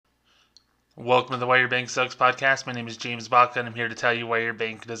Welcome to the Why Your Bank Sucks podcast. My name is James Baca, and I'm here to tell you why your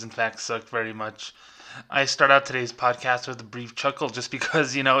bank does in fact suck very much. I start out today's podcast with a brief chuckle just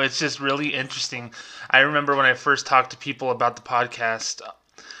because, it's just really interesting. I remember when I first talked to people about the podcast,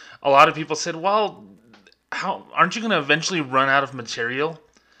 a lot of people said, well, how aren't you going to eventually run out of material?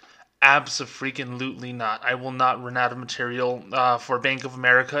 Abso-freaking-lutely not. I will not run out of material for Bank of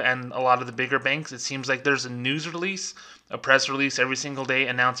America and a lot of the bigger banks. It seems like there's a news release, a press release every single day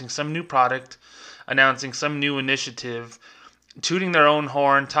announcing some new product, announcing some new initiative, tooting their own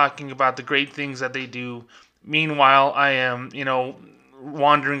horn, talking about the great things that they do. Meanwhile, I am,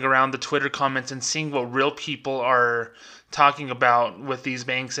 wandering around the Twitter comments and seeing what real people are talking about with these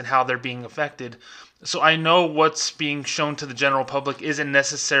banks and how they're being affected. So I know what's being shown to the general public isn't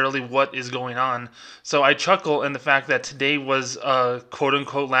necessarily what is going on. So I chuckle in the fact that today was a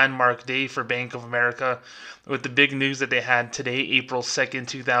quote-unquote landmark day for Bank of America with the big news that they had today, April 2nd,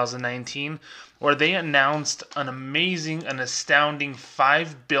 2019, where they announced an amazing, an astounding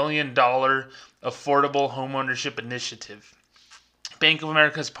 $5 billion affordable homeownership initiative. Bank of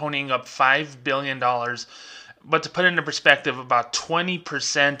America is ponying up $5 billion. But to put it into perspective, about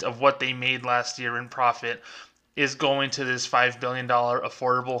 20% of what they made last year in profit is going to this $5 billion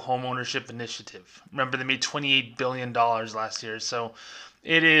affordable homeownership initiative. Remember, they made $28 billion last year. So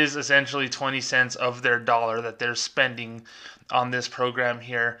it is essentially 20 cents of their dollar that they're spending on this program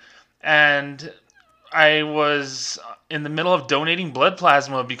here. And I was in the middle of donating blood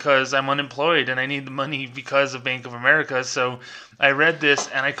plasma because I'm unemployed and I need the money because of Bank of America. So I read this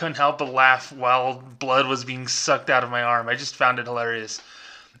and I couldn't help but laugh while blood was being sucked out of my arm. I just found it hilarious.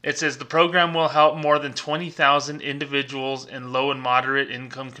 It says the program will help more than 20,000 individuals in low and moderate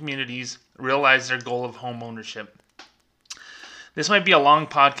income communities realize their goal of home ownership. This might be a long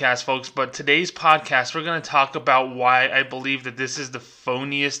podcast, folks, but today's podcast we're going to talk about why I believe that this is the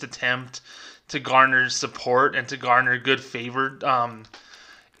phoniest attempt to garner support and to garner good favor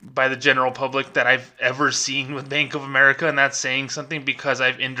by the general public that I've ever seen with Bank of America. And that's saying something because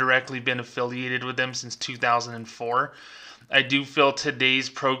I've indirectly been affiliated with them since 2004. I do feel today's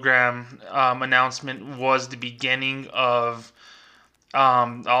program announcement was the beginning of,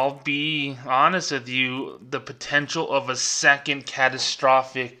 I'll be honest with you, the potential of a second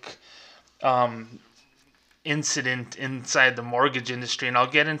catastrophic incident inside the mortgage industry, and I'll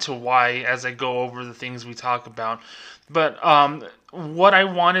get into why as I go over the things we talk about. But what I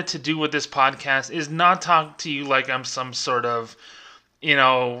wanted to do with this podcast is not talk to you like I'm some sort of,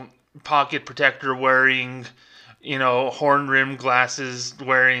 pocket protector wearing, horn rimmed glasses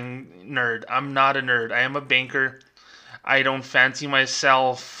wearing nerd. I'm not a nerd. I am a banker. I don't fancy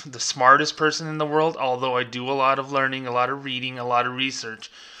myself the smartest person in the world, although I do a lot of learning, a lot of reading, a lot of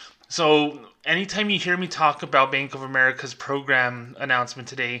research. So anytime you hear me talk about Bank of America's program announcement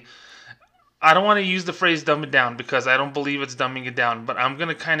today, I don't want to use the phrase dumb it down because I don't believe it's dumbing it down, but I'm going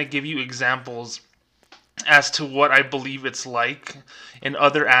to kind of give you examples as to what I believe it's like in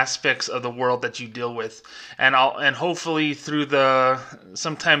other aspects of the world that you deal with. And hopefully through the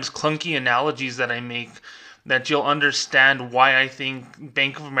sometimes clunky analogies that I make, that you'll understand why I think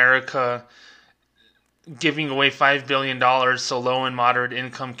Bank of America giving away $5 billion so low and moderate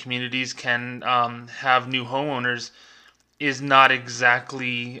income communities can have new homeowners is not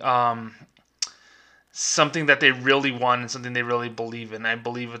exactly something that they really want and something they really believe in. I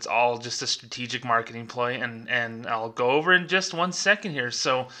believe it's all just a strategic marketing play, and I'll go over in just 1 second here.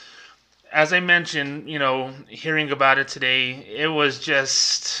 So as I mentioned, hearing about it today, it was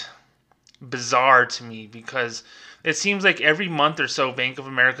just bizarre to me because it seems like every month or so Bank of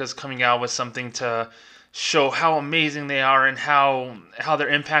America is coming out with something to show how amazing they are and how they're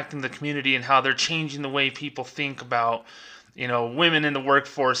impacting the community and how they're changing the way people think about, women in the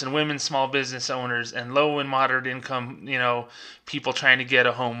workforce and women small business owners and low and moderate income, people trying to get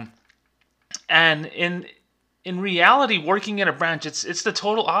a home. And in reality, working in a branch, it's the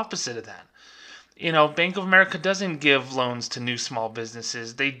total opposite of that. Bank of America doesn't give loans to new small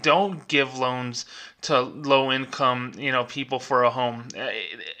businesses. They don't give loans to low income, people for a home.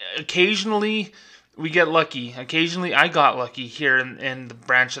 Occasionally we get lucky. Occasionally I got lucky here in the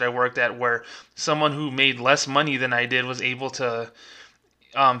branch that I worked at where someone who made less money than I did was able to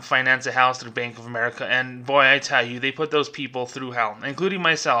finance a house through Bank of America. And boy, I tell you, they put those people through hell, including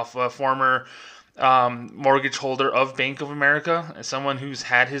myself, a former mortgage holder of Bank of America, someone who's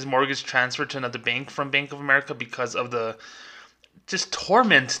had his mortgage transferred to another bank from Bank of America because of the just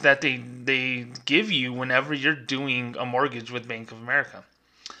torment that they give you whenever you're doing a mortgage with Bank of America.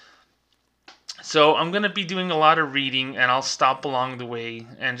 So I'm going to be doing a lot of reading, and I'll stop along the way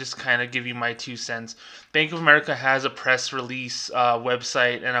and just kind of give you my 2 cents. Bank of America has a press release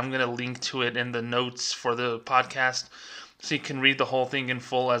website, and I'm going to link to it in the notes for the podcast, so you can read the whole thing in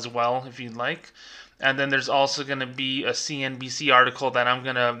full as well if you'd like. And then there's also going to be a CNBC article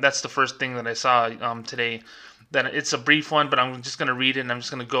that that's the first thing that I saw today. That it's a brief one, but I'm just going to read it, and I'm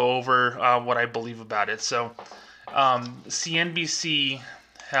just going to go over what I believe about it. So CNBC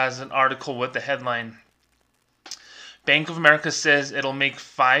has an article with the headline, Bank of America says it'll make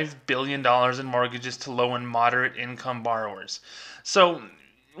 $5 billion in mortgages to low and moderate income borrowers. So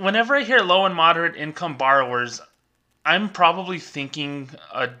whenever I hear low and moderate income borrowers, I'm probably thinking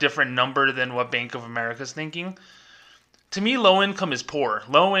a different number than what Bank of America is thinking. To me, low income is poor.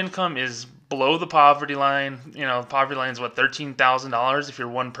 Low income is below the poverty line. The poverty line is what, $13,000 if you're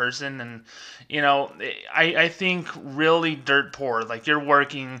one person, and I think really dirt poor. Like you're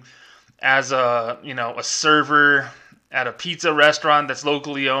working as a server at a pizza restaurant that's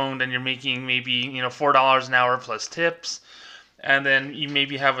locally owned, and you're making maybe $4 an hour plus tips, and then you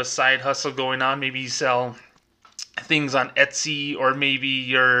maybe have a side hustle going on. Maybe you sell things on Etsy, or maybe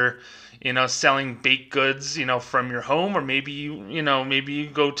you're selling baked goods from your home, or maybe you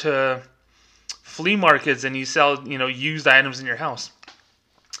go to flea markets and you sell used items in your house.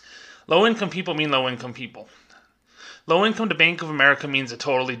 Low income people mean low income people. Low income to Bank of America means a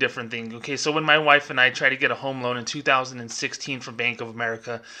totally different thing. Okay, so when my wife and I tried to get a home loan in 2016 from Bank of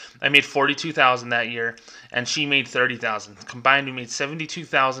America, I made $42,000 that year, and she made $30,000. Combined, we made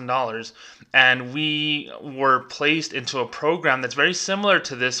 $72,000, and we were placed into a program that's very similar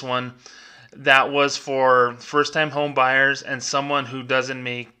to this one, that was for first-time home buyers and someone who doesn't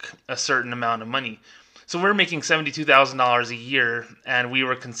make a certain amount of money. So we're making $72,000 a year, and we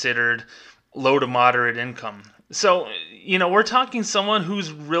were considered low to moderate income. So, we're talking someone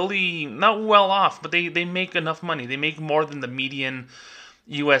who's really not well off, but they make enough money. They make more than the median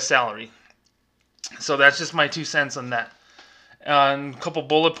U.S. salary. So that's just my 2 cents on that. A couple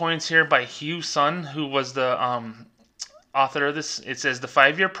bullet points here by Hugh Sun, who was the author of this. It says the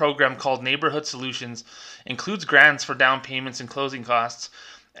 5-year program called Neighborhood Solutions includes grants for down payments and closing costs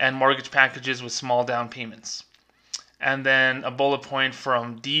and mortgage packages with small down payments. And then a bullet point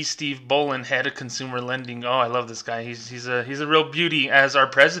from D. Steve Bolin, head of consumer lending. Oh, I love this guy. He's a real beauty, as our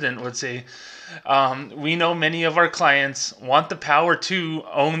president would say. We know many of our clients want the power to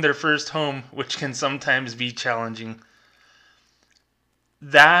own their first home, which can sometimes be challenging.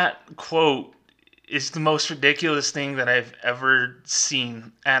 That quote is the most ridiculous thing that I've ever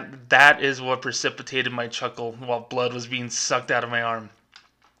seen, and that is what precipitated my chuckle while blood was being sucked out of my arm.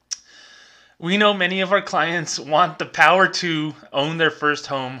 We know many of our clients want the power to own their first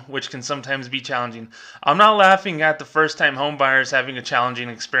home, which can sometimes be challenging. I'm not laughing at the first-time home buyers having a challenging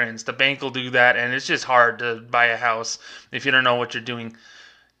experience. The bank will do that, and it's just hard to buy a house if you don't know what you're doing.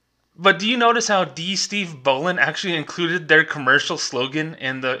 But do you notice how D. Steve Bolin actually included their commercial slogan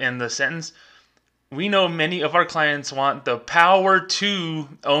in the sentence? We know many of our clients want the power to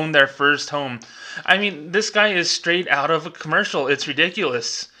own their first home. I mean, this guy is straight out of a commercial. It's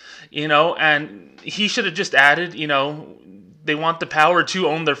ridiculous. And he should have just added, they want the power to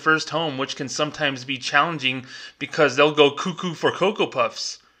own their first home, which can sometimes be challenging because they'll go cuckoo for Cocoa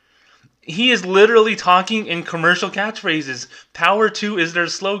Puffs. He is literally talking in commercial catchphrases. Power to is their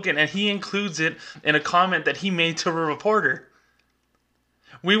slogan, and he includes it in a comment that he made to a reporter.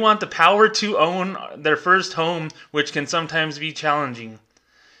 We want the power to own their first home, which can sometimes be challenging.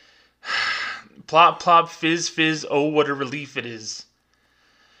 Plop, plop, fizz, fizz, oh, what a relief it is.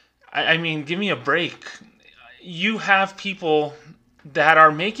 I mean, give me a break. You have people that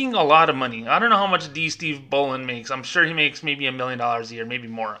are making a lot of money. I don't know how much D. Steve Bolin makes. I'm sure he makes maybe $1 million a year, maybe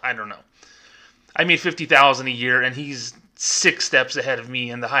more. I don't know. I made $50,000 a year, and he's 6 steps ahead of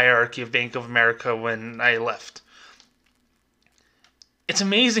me in the hierarchy of Bank of America when I left. It's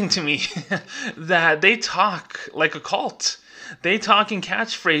amazing to me that they talk like a cult. They talk in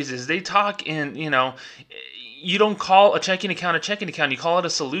catchphrases. They talk in, you don't call a checking account a checking account. You call it a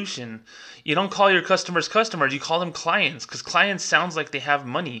solution. You don't call your customers customers. You call them clients, because clients sounds like they have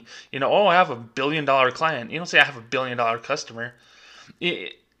money. I have $1 billion client. You don't say I have $1 billion customer.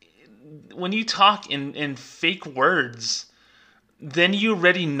 When you talk in fake words, then you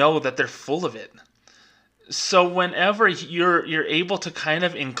already know that they're full of it. So whenever you're able to kind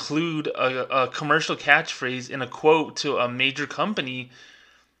of include a commercial catchphrase in a quote to a major company,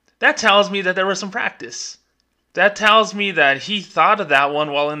 that tells me that there was some practice. That tells me that he thought of that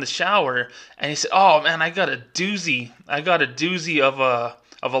one while in the shower, and he said, "Oh man, I got a doozy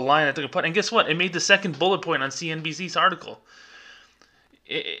of a line that I can put." And guess what? It made the second bullet point on CNBC's article.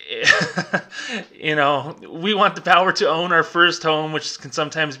 We want the power to own our first home, which can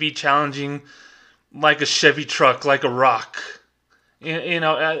sometimes be challenging, like a Chevy truck, like a rock.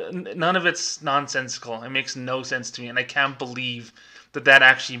 None of it's nonsensical. It makes no sense to me, and I can't believe that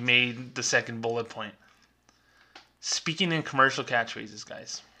actually made the second bullet point. Speaking in commercial catchphrases,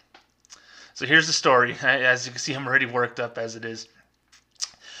 guys. So here's the story. As you can see, I'm already worked up as it is.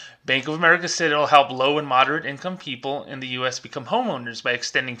 Bank of America said it'll help low and moderate income people in the U.S. become homeowners by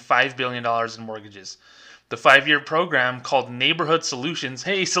extending $5 billion in mortgages. The 5-year program, called Neighborhood Solutions,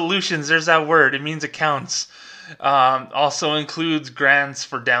 hey, solutions, there's that word, it means accounts, also includes grants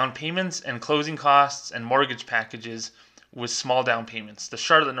for down payments and closing costs and mortgage packages with small down payments. The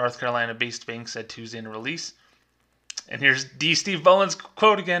Charlotte, North Carolina-based bank said Tuesday in a release. And here's D. Steve Boland's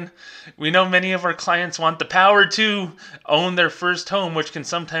quote again. We know many of our clients want the power to own their first home, which can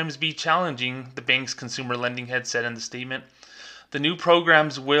sometimes be challenging, the bank's consumer lending head said in the statement. The new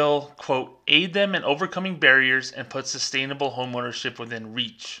programs will, quote, aid them in overcoming barriers and put sustainable homeownership within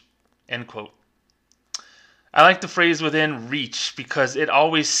reach, end quote. I like the phrase within reach because it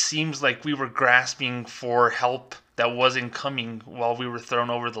always seems like we were grasping for help that wasn't coming while we were thrown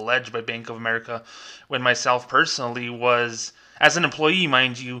over the ledge by Bank of America, when myself personally was, as an employee,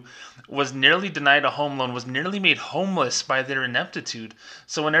 mind you, was nearly denied a home loan, was nearly made homeless by their ineptitude.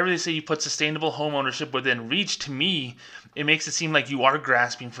 So whenever they say you put sustainable home ownership within reach, to me, it makes it seem like you are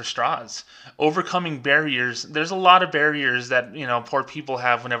grasping for straws. Overcoming barriers, there's a lot of barriers that, poor people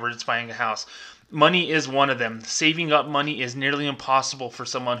have whenever it's buying a house. Money is one of them. Saving up money is nearly impossible for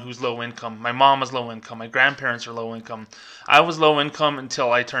someone who's low income. My mom was low income. My grandparents are low income. I was low income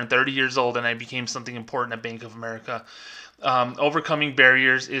until I turned 30 years old and I became something important at Bank of America. Overcoming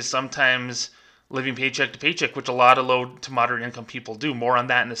barriers is sometimes living paycheck to paycheck, which a lot of low to moderate income people do. More on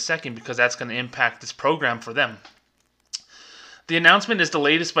that in a second because that's going to impact this program for them. The announcement is the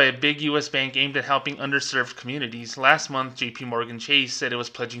latest by a big U.S. bank aimed at helping underserved communities. Last month, J.P. Morgan Chase said it was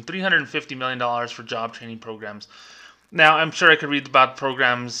pledging $350 million for job training programs. Now, I'm sure I could read about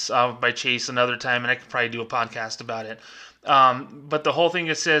programs by Chase another time, and I could probably do a podcast about it. But the whole thing,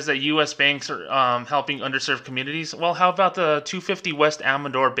 it says that U.S. banks are helping underserved communities. Well, how about the 250 West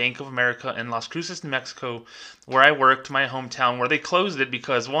Amador Bank of America in Las Cruces, New Mexico, where I worked, my hometown, where they closed it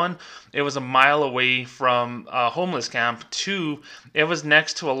because, one, it was a mile away from a homeless camp. Two, it was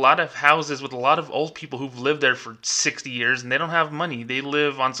next to a lot of houses with a lot of old people who've lived there for 60 years, and they don't have money. They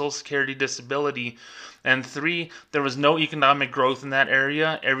live on Social Security disability. And three, there was no economic growth in that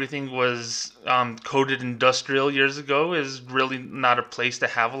area. Everything was coded industrial years ago. Is really not a place to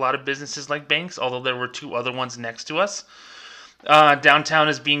have a lot of businesses like banks, although there were two other ones next to us. Downtown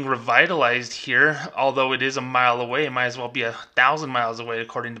is being revitalized here, although it is a mile away. It might as well be 1,000 miles away,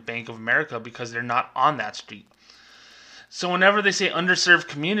 according to Bank of America, because they're not on that street. So whenever they say underserved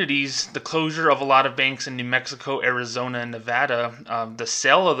communities, the closure of a lot of banks in New Mexico, Arizona, and Nevada, the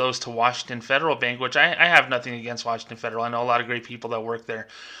sale of those to Washington Federal Bank, which I have nothing against Washington Federal. I know a lot of great people that work there.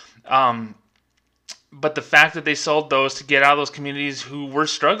 But the fact that they sold those to get out of those communities who were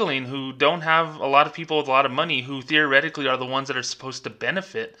struggling, who don't have a lot of people with a lot of money, who theoretically are the ones that are supposed to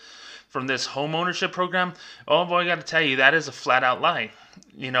benefit from this home ownership program, oh boy, I got to tell you, that is a flat out lie.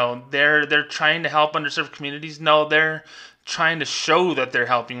 They're trying to help underserved communities. No, they're trying to show that they're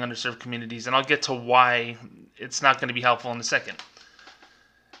helping underserved communities, and I'll get to why it's not going to be helpful in a second.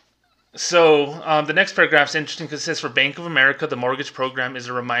 So the next paragraph is interesting because it says, for Bank of America, the mortgage program is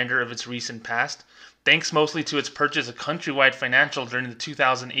a reminder of its recent past. Thanks mostly to its purchase of Countrywide Financial during the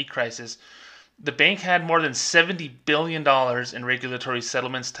 2008 crisis, the bank had more than $70 billion in regulatory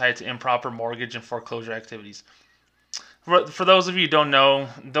settlements tied to improper mortgage and foreclosure activities. For those of you who don't know,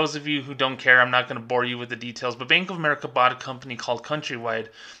 those of you who don't care, I'm not going to bore you with the details, but Bank of America bought a company called Countrywide,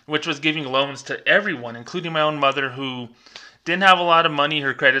 which was giving loans to everyone, including my own mother, who didn't have a lot of money.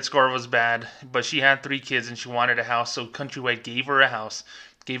 Her credit score was bad, but she had 3 kids and she wanted a house, so Countrywide gave her a house,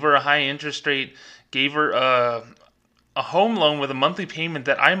 gave her a high interest rate, gave her a home loan with a monthly payment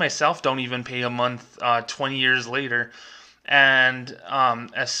that I myself don't even pay a month 20 years later. And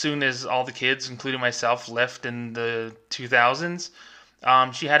as soon as all the kids, including myself, left in the 2000s,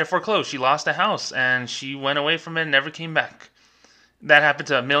 she had to foreclose. She lost a house and she went away from it and never came back. That happened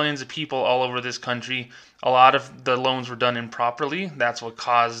to millions of people all over this country. A lot of the loans were done improperly. That's what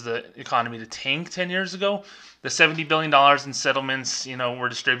caused the economy to tank 10 years ago. The $70 billion in settlements, were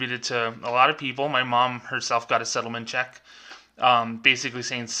distributed to a lot of people. My mom herself got a settlement check, basically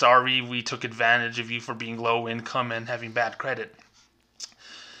saying, sorry, we took advantage of you for being low income and having bad credit.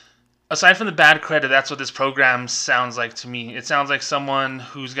 Aside from the bad credit, that's what this program sounds like to me. It sounds like someone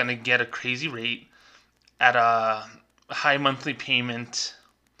who's going to get a crazy rate at a high monthly payment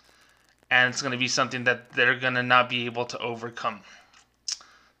and it's going to be something that they're going to not be able to overcome.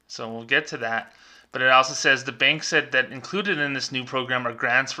 So we'll get to that. But it also says the bank said that included in this new program are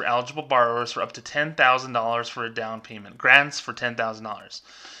grants for eligible borrowers for up to $10,000 for a down payment. Grants for $10,000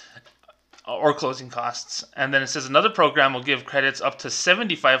 or closing costs. And then it says another program will give credits up to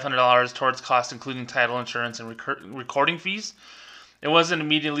 $7,500 towards costs including title insurance and recording fees. It wasn't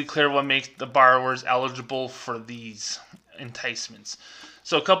immediately clear what makes the borrowers eligible for these enticements.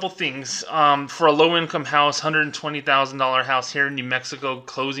 So a couple things. For a low-income house, $120,000 house here in New Mexico,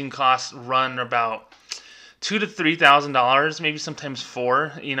 closing costs run about $2,000 to $3,000, maybe sometimes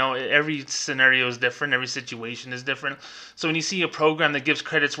 $4,000. You know, every scenario is different. Every situation is different. So when you see a program that gives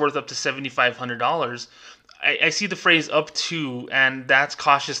credits worth up to $7,500, I see the phrase up to, and that's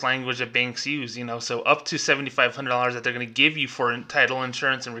cautious language that banks use, you know, so up to $7,500 that they're going to give you for title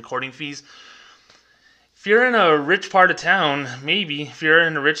insurance and recording fees. If you're in a rich part of town, maybe. If you're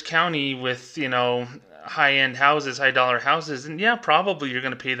in a rich county with, you know, high-end houses, high-dollar houses, then yeah, probably you're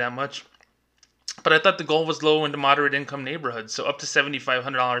going to pay that much. But I thought the goal was low and to moderate income neighborhoods, so up to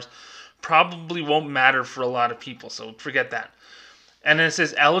 $7,500 probably won't matter for a lot of people, so forget that. And then it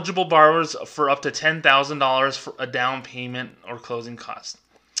says eligible borrowers for up to $10,000 for a down payment or closing cost.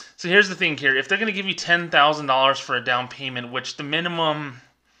 So here's the thing here. If they're going to give you $10,000 for a down payment, which the minimum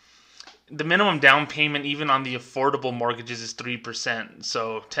down payment even on the affordable mortgages is 3%.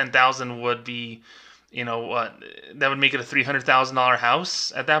 So $10,000 would be, you know, what, that would make it a $300,000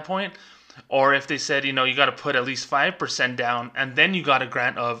 house at that point. Or if they said, you know, you got to put at least 5% down and then you got a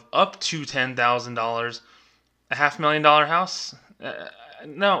grant of up to $10,000, a $500,000 house.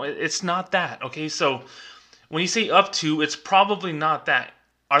 No, it's not that. Okay, so when you say up to, it's probably not that.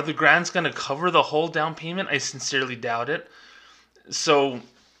 Are the grants going to cover the whole down payment? I sincerely doubt it. So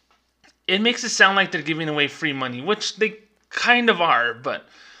it makes it sound like they're giving away free money, which they kind of are. But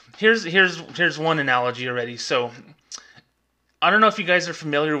here's one analogy already. So I don't know if you guys are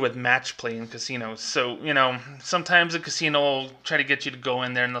familiar with match play in casinos. So, you know, sometimes a casino will try to get you to go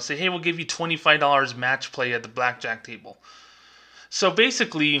in there and they'll say, hey, we'll give you $25 match play at the blackjack table. So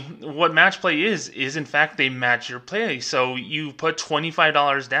basically, what match play is in fact they match your play. So you put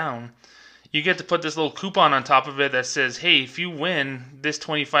 $25 down, you get to put this little coupon on top of it that says, hey, if you win, this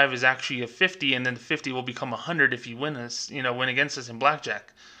 25 is actually a 50, and then the 50 will become 100 if you win against us in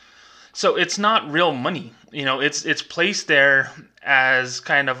blackjack. So it's not real money. You know, it's placed there as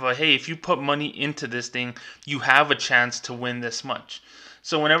kind of a, hey, if you put money into this thing, you have a chance to win this much.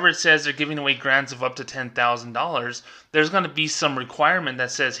 So whenever it says they're giving away grants of up to $10,000, there's going to be some requirement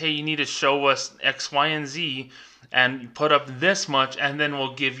that says, hey, you need to show us X, Y, and Z, and put up this much, and then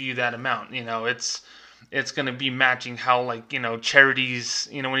we'll give you that amount. You know, it's going to be matching how, like, you know, charities,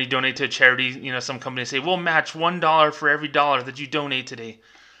 you know, when you donate to a charity, you know, some companies say, we'll match $1 for every dollar that you donate today.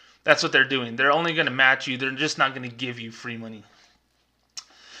 That's what they're doing. They're only going to match you. They're just not going to give you free money.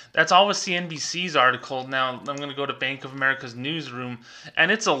 That's all with CNBC's article. Now, I'm going to go to Bank of America's newsroom, and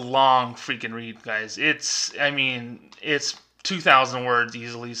it's a long freaking read, guys. It's 2,000 words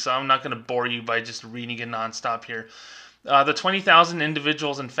easily, so I'm not going to bore you by just reading it nonstop here. The 20,000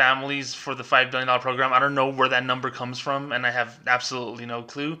 individuals and families for the $5 billion program, I don't know where that number comes from, and I have absolutely no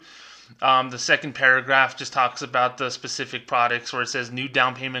clue. The second paragraph just talks about the specific products where it says new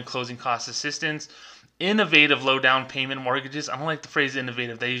down payment closing cost assistance, innovative low down payment mortgages. I don't like the phrase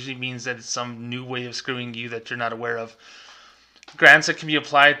innovative. That usually means that it's some new way of screwing you that you're not aware of. Grants that can be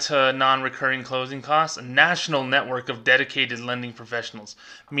applied to non-recurring closing costs. A national network of dedicated lending professionals,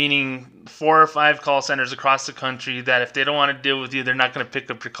 meaning 4 or 5 call centers across the country that if they don't want to deal with you, they're not going to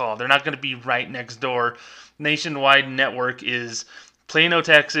pick up your call. They're not going to be right next door. Nationwide network is Plano,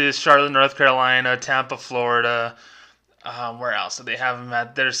 Texas, Charlotte, North Carolina, Tampa, Florida. Where else do they have them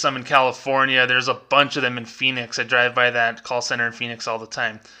at? There's some in California. There's a bunch of them in Phoenix. I drive by that call center in Phoenix all the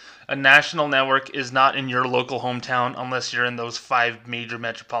time. A national network is not in your local hometown unless you're in those 5 major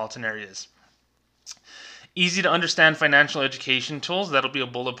metropolitan areas. Easy to understand financial education tools. That'll be a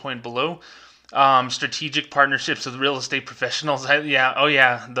bullet point below. Strategic partnerships with real estate professionals.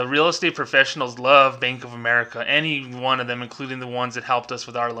 The real estate professionals love Bank of America. Any one of them, including the ones that helped us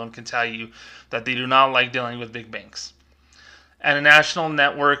with our loan, can tell you that they do not like dealing with big banks. And a national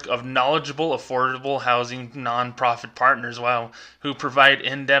network of knowledgeable, affordable housing nonprofit partners, who provide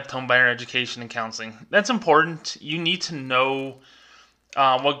in-depth homebuyer education and counseling. That's important. You need to know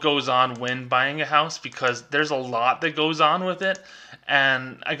what goes on when buying a house, because there's a lot that goes on with it.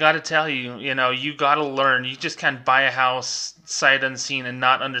 And I got to tell you, you got to learn. You just can't buy a house sight unseen and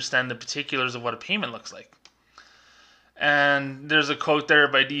not understand the particulars of what a payment looks like. And there's a quote there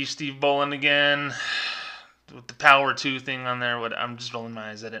by Steve Bolin again, with the power 2 thing on there. I'm just rolling my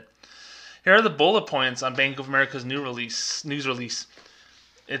eyes at it. Here are the bullet points on Bank of America's news release.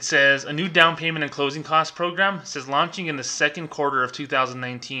 It says a new down payment and closing cost program. It says launching in the second quarter of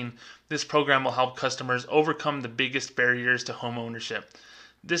 2019. This program will help customers overcome the biggest barriers to home ownership.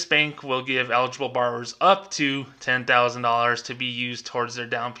 This bank will give eligible borrowers up to $10,000 to be used towards their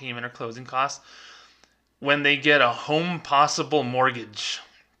down payment or closing costs when they get a home possible mortgage.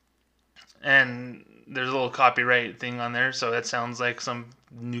 And there's a little copyright thing on there, so that sounds like some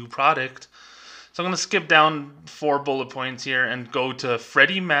new product. So I'm going to skip down 4 bullet points here and go to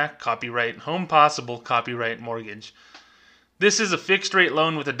Freddie Mac copyright, home possible copyright mortgage. This is a fixed rate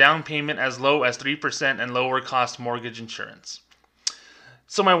loan with a down payment as low as 3% and lower cost mortgage insurance.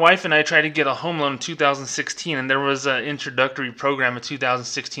 So my wife and I tried to get a home loan in 2016, and there was an introductory program in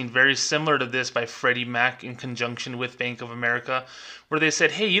 2016 very similar to this by Freddie Mac in conjunction with Bank of America, where they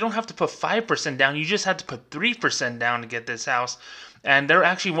said, hey, you don't have to put 5% down, you just have to put 3% down to get this house, and there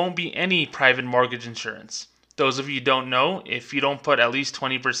actually won't be any private mortgage insurance. Those of you who don't know, if you don't put at least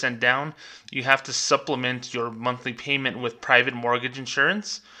 20% down, you have to supplement your monthly payment with private mortgage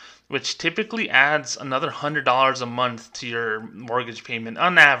insurance, which typically adds another $100 a month to your mortgage payment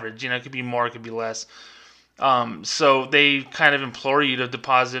on average. It could be more, it could be less. So they kind of implore you to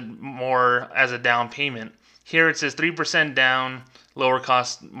deposit more as a down payment. Here it says 3% down, lower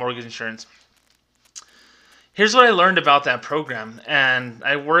cost mortgage insurance. Here's what I learned about that program, and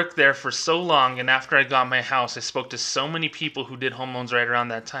I worked there for so long, and after I got my house, I spoke to so many people who did home loans right around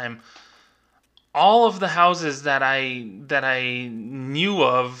that time. All of the houses that I knew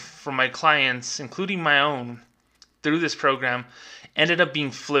of from my clients, including my own, through this program, ended up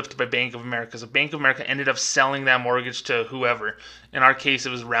being flipped by Bank of America. So Bank of America ended up selling that mortgage to whoever. In our case, it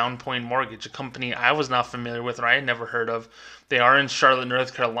was Round Point Mortgage, a company I was not familiar with or I had never heard of. They are in Charlotte,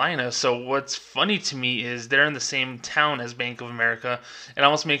 North Carolina. So what's funny to me is they're in the same town as Bank of America. It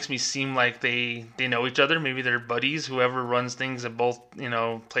almost makes me seem like they know each other. Maybe they're buddies, whoever runs things at both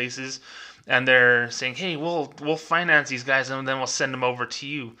places. And they're saying, hey, we'll finance these guys and then we'll send them over to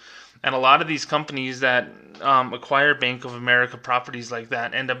you. And a lot of these companies that acquire Bank of America properties like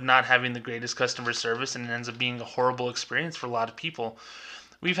that end up not having the greatest customer service, and it ends up being a horrible experience for a lot of people.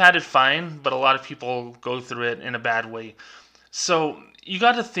 We've had it fine, but a lot of people go through it in a bad way. So you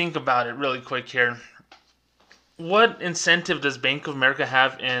got to think about it really quick here. What incentive does Bank of America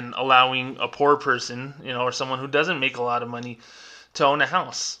have in allowing a poor person, or someone who doesn't make a lot of money, to own a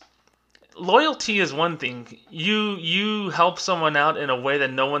house? Loyalty is one thing. You help someone out in a way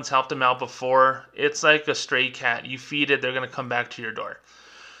that no one's helped them out before. It's like a stray cat. You feed it, they're going to come back to your door.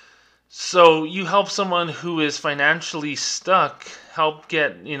 So you help someone who is financially stuck, help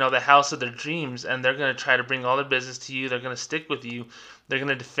get, the house of their dreams, and they're going to try to bring all their business to you. They're going to stick with you. They're going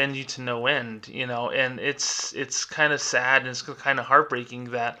to defend you to no end, and it's kind of sad and it's kind of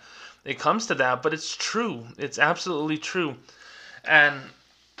heartbreaking that it comes to that, but it's true. It's absolutely true. And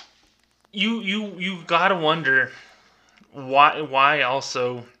you gotta wonder why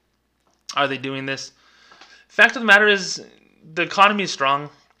also are they doing this. Fact of the matter is, the economy is strong.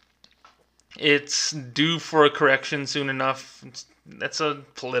 It's due for a correction soon enough. That's a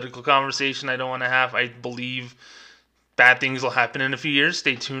political conversation I don't want to have. I believe bad things will happen in a few years.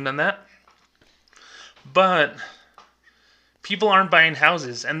 Stay tuned on that. But people aren't buying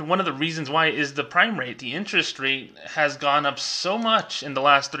houses, and one of the reasons why is the prime rate. The interest rate has gone up so much in the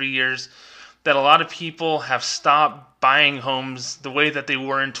last 3 years that a lot of people have stopped buying homes the way that they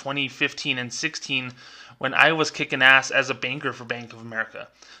were in 2015 and 16 when I was kicking ass as a banker for Bank of America.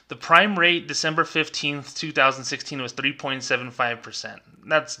 The prime rate December 15th, 2016 was 3.75%.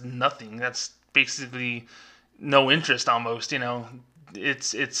 That's nothing. That's basically no interest almost,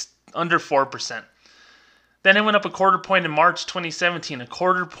 It's under 4%. Then it went up a quarter point in March 2017, a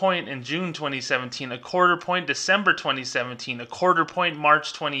quarter point in June 2017, a quarter point December 2017, a quarter point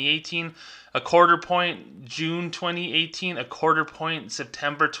March 2018, a quarter point June 2018, a quarter point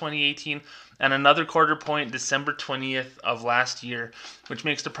September 2018, and another quarter point December 20th of last year, which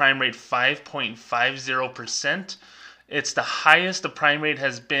makes the prime rate 5.50%. It's the highest the prime rate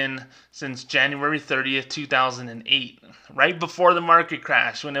has been since January 30th, 2008, right before the market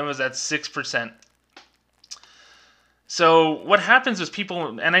crash when it was at 6%. So what happens is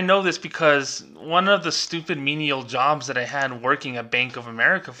people, and I know this because one of the stupid menial jobs that I had working at Bank of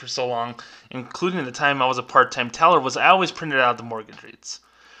America for so long, including the time I was a part-time teller, was I always printed out the mortgage rates.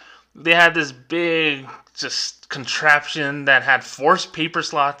 They had this big just contraption that had 4 paper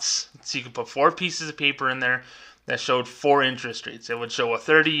slots, so you could put 4 pieces of paper in there that showed 4 interest rates. It would show a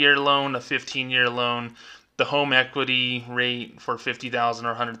 30-year loan, a 15-year loan, the home equity rate for $50,000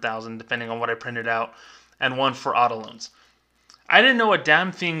 or $100,000, depending on what I printed out, and one for auto loans. I didn't know a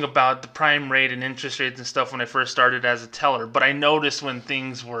damn thing about the prime rate and interest rates and stuff when I first started as a teller, but I noticed when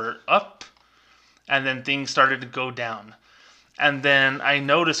things were up and then things started to go down. And then I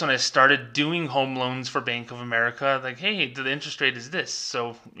noticed when I started doing home loans for Bank of America, like, hey, the interest rate is this.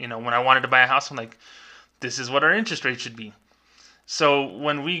 So, when I wanted to buy a house, I'm like, this is what our interest rate should be. So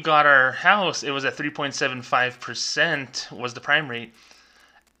when we got our house, it was at 3.75% was the prime rate.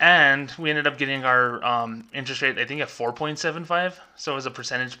 And we ended up getting our interest rate, I think, at 4.75. So it was a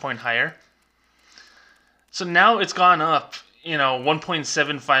percentage point higher. So now it's gone up,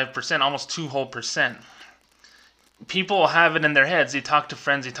 1.75%, almost 2 whole percent. People have it in their heads. They talk to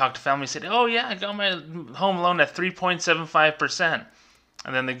friends, they talk to family, say, oh yeah, I got my home loan at 3.75%.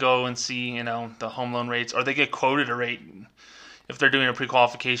 And then they go and see, the home loan rates, or they get quoted a rate if they're doing a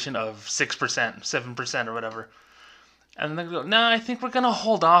pre-qualification of 6%, 7%, or whatever. And they go, no, I think we're going to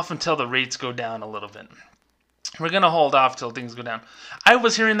hold off until the rates go down a little bit. We're going to hold off till things go down. I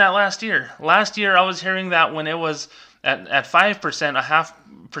was hearing that last year. Last year, I was hearing that when it was at 5%, a half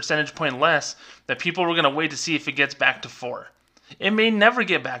percentage point less, that people were going to wait to see if it gets back to 4. It may never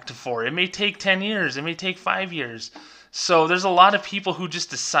get back to 4. It may take 10 years. It may take 5 years. So there's a lot of people who just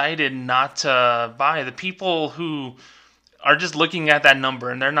decided not to buy. The people who are just looking at that number,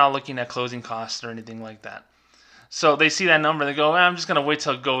 and they're not looking at closing costs or anything like that. So they see that number and they go, I'm just going to wait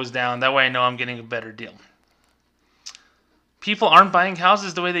till it goes down. That way I know I'm getting a better deal. People aren't buying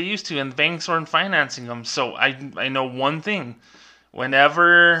houses the way they used to, and banks aren't financing them. So I know one thing.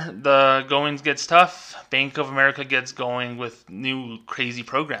 Whenever the goings gets tough, Bank of America gets going with new crazy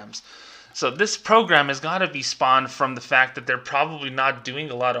programs. So this program has got to be spawned from the fact that they're probably not doing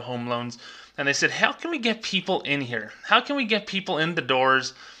a lot of home loans. And they said, how can we get people in here? How can we get people in the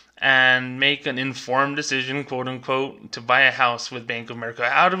doors and make an informed decision, quote unquote, to buy a house with Bank of America?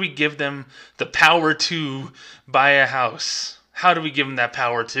 How do we give them the power to buy a house? How do we give them that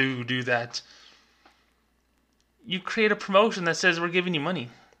power to do that? You create a promotion that says we're giving you money.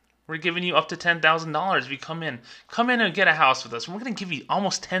 We're giving you up to $10,000 if you come in. Come in and get a house with us. We're going to give you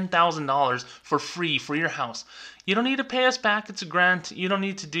almost $10,000 for free for your house. You don't need to pay us back. It's a grant. You don't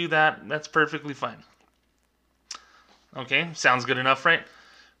need to do that. That's perfectly fine. Okay, sounds good enough, right?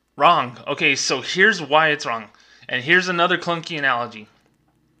 Wrong. Okay, so here's why it's wrong. And here's another clunky analogy.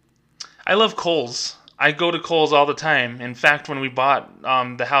 I love Kohl's. I go to Kohl's all the time. In fact, when we bought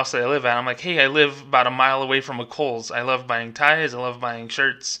the house that I live at, I'm like, hey, I live about a mile away from a Kohl's. I love buying ties. I love buying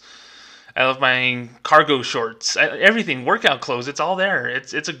shirts. I love buying cargo shorts. Everything, workout clothes, it's all there.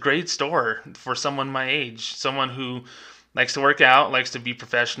 It's a great store for someone my age. Someone who likes to work out, likes to be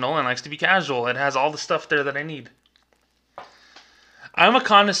professional, and likes to be casual. It has all the stuff there that I need. I'm a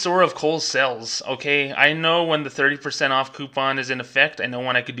connoisseur of Kohl's sales, okay? I know when the 30% off coupon is in effect. I know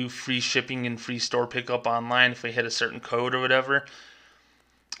when I could do free shipping and free store pickup online if I hit a certain code or whatever.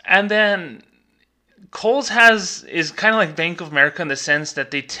 And then Kohl's is kind of like Bank of America in the sense that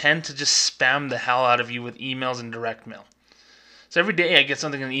they tend to just spam the hell out of you with emails and direct mail. So every day I get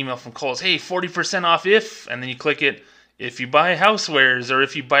something in an email from Kohl's. Hey, 40% off if, and then you click it. If you buy housewares or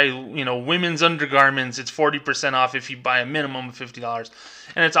if you buy, women's undergarments, it's 40% off if you buy a minimum of $50.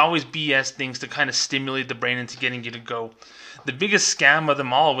 And it's always BS things to kind of stimulate the brain into getting you to go. The biggest scam of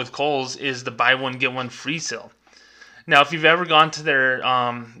them all with Kohl's is the buy one, get one free sale. Now, if you've ever gone to their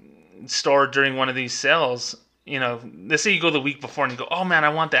store during one of these sales, let's say you go the week before and you go, oh man, I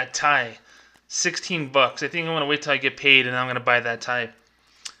want that tie. $16. I think I'm going to wait till I get paid and I'm going to buy that tie.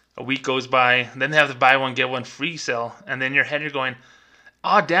 A week goes by, then they have the buy one, get one free sale. And then in your head, you're going,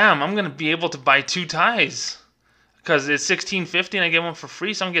 oh, damn, I'm going to be able to buy 2 ties. Because it's $16.50 and I get one for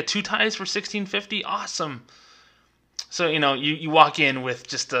free, so I'm going to get 2 ties for $16.50. Awesome. So, you walk in with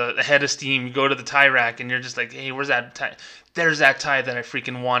just a head of steam. You go to the tie rack and you're just like, hey, where's that tie? There's that tie that I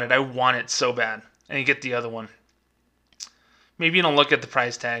freaking wanted. I want it so bad. And you get the other one. Maybe you don't look at the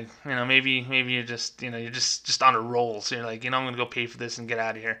price tag. Maybe you're just, you're just on a roll. So you're like, I'm going to go pay for this and get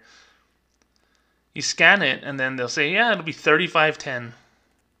out of here. You scan it, and then they'll say, yeah, it'll be $35.10.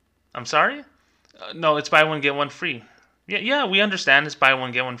 I'm sorry? No, it's buy one, get one free. Yeah, we understand it's buy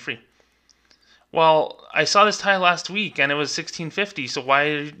one, get one free. Well, I saw this tie last week, and it was $16.50. So why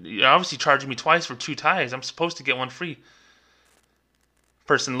are you obviously charging me twice for 2 ties? I'm supposed to get one free.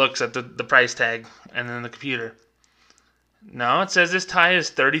 Person looks at the price tag, and then the computer. No, it says this tie is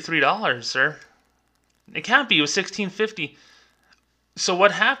 $33, sir. It can't be. It was $16.50. So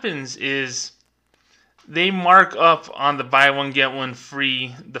what happens is they mark up on the buy one, get one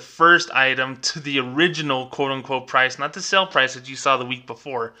free, the first item to the original quote-unquote price, not the sale price that you saw the week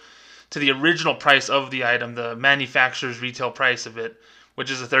before, to the original price of the item, the manufacturer's retail price of it, which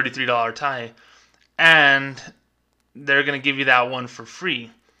is a $33 tie. And they're going to give you that one for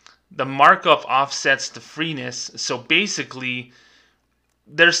free. The markup offsets the freeness, so basically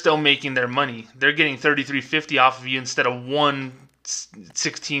they're still making their money. They're getting $33.50 off of you instead of one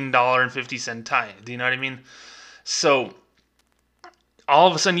 $16.50 tie. Do you know what I mean? So all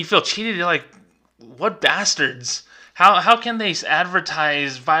of a sudden you feel cheated. You're like, what bastards? How can they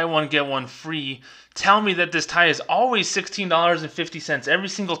advertise buy one get one free? Tell me that this tie is always $16.50 every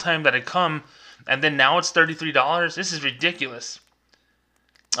single time that I come, and then now it's $33. This is ridiculous.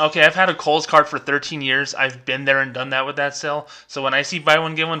 Okay, I've had a Kohl's card for 13 years. I've been there and done that with that sale. So when I see buy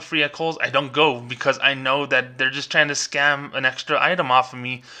one get one free at Kohl's, I don't go because I know that they're just trying to scam an extra item off of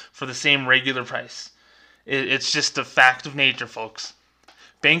me for the same regular price. It's just a fact of nature, folks.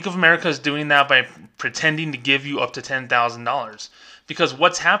 Bank of America is doing that by pretending to give you up to $10,000. Because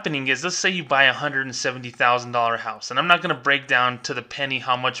what's happening is, let's say you buy a $170,000 house. And I'm not going to break down to the penny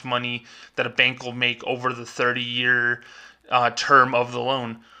how much money that a bank will make over the 30-year term of the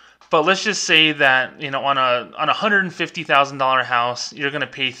loan. But let's just say that, on a $150,000 house, you're going to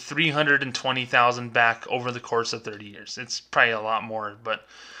pay $320,000 back over the course of 30 years. It's probably a lot more, but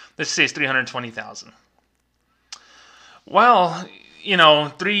let's say it's $320,000. Well,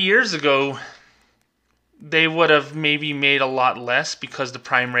 3 years ago, they would have maybe made a lot less because the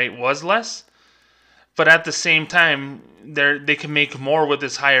prime rate was less. But at the same time, they can make more with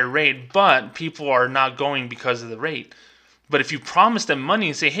this higher rate, but people are not going because of the rate. But if you promise them money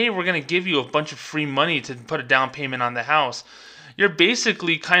and say, hey, we're going to give you a bunch of free money to put a down payment on the house, you're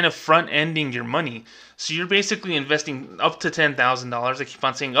basically kind of front-ending your money. So you're basically investing up to $10,000. I keep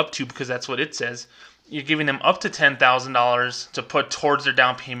on saying up to because that's what it says. You're giving them up to $10,000 to put towards their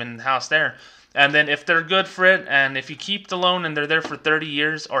down payment in the house there. And then if they're good for it, and if you keep the loan and they're there for 30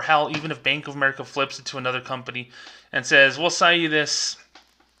 years, or hell, even if Bank of America flips it to another company and says, we'll sell you this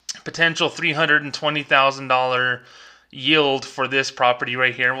potential $320,000 yield for this property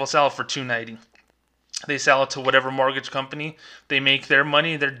right here, we'll sell it for $290,000. They sell it to whatever mortgage company. They make their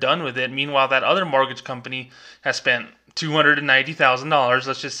money. They're done with it. Meanwhile, that other mortgage company has spent $290,000,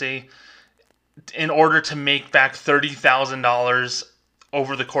 let's just say, in order to make back $30,000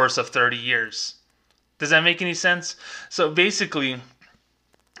 over the course of 30 years. Does that make any sense? So basically,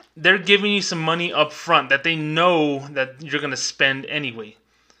 they're giving you some money up front that they know that you're going to spend anyway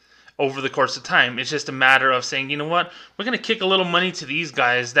over the course of time. It's just a matter of saying, you know what, we're going to kick a little money to these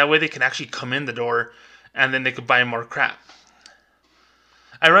guys. That way they can actually come in the door and then they could buy more crap.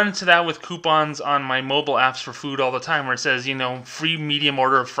 I run into that with coupons on my mobile apps for food all the time where it says, free medium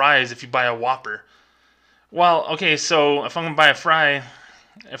order of fries if you buy a Whopper. Well, okay, so if I'm going to buy a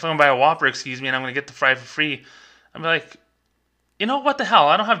Whopper, and I'm going to get the fry for free, I'm like, what the hell?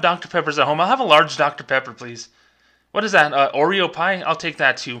 I don't have Dr. Peppers at home. I'll have a large Dr. Pepper, please. What is that? Oreo pie? I'll take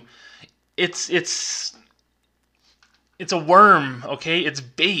that too. It's a worm, okay? It's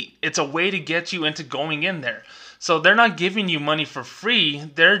bait. It's a way to get you into going in there. So they're not giving you money for free.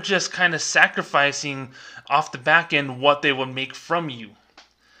 They're just kind of sacrificing off the back end what they would make from you.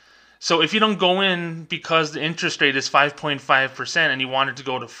 So if you don't go in because the interest rate is 5.5% and you wanted to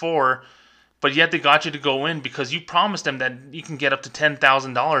go to 4%, but yet they got you to go in because you promised them that you can get up to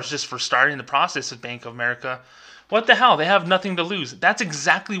 $10,000 just for starting the process at Bank of America, what the hell? They have nothing to lose. That's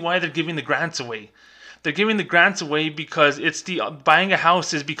exactly why they're giving the grants away. They're giving the grants away because buying a house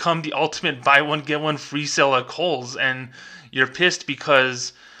has become the ultimate buy one get one free sale at Kohl's, and you're pissed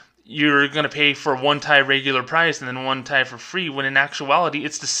because you're going to pay for one tie regular price and then one tie for free, when in actuality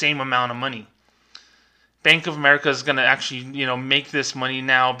it's the same amount of money. Bank of America is going to actually, make this money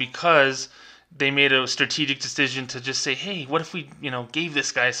now because they made a strategic decision to just say, hey, what if we, gave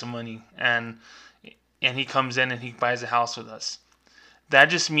this guy some money and he comes in and he buys a house with us. That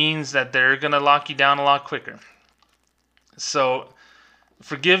just means that they're going to lock you down a lot quicker. So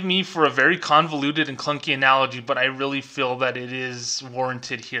forgive me for a very convoluted and clunky analogy, but I really feel that it is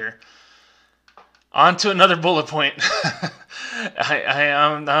warranted here. On to another bullet point.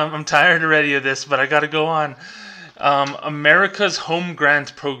 I'm tired already of this, but I got to go on. America's Home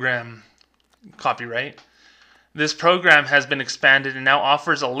Grant Program. Copyright. This program has been expanded and now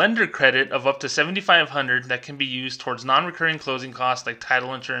offers a lender credit of up to $7,500 that can be used towards non-recurring closing costs like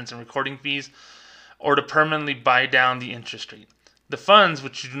title insurance and recording fees, or to permanently buy down the interest rate. The funds,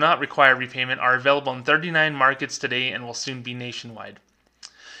 which do not require repayment, are available in 39 markets today and will soon be nationwide.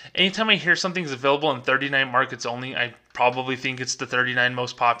 Anytime I hear something's available in 39 markets only, I probably think it's the 39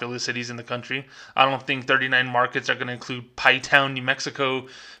 most populous cities in the country. I don't think 39 markets are going to include Pie Town, New Mexico,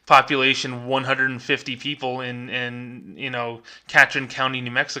 population 150 people in Catron County,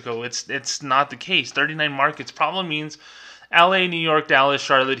 New Mexico. It's not the case. 39 markets probably means LA, New York, Dallas,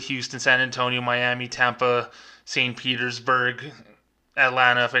 Charlotte, Houston, San Antonio, Miami, Tampa, St. Petersburg,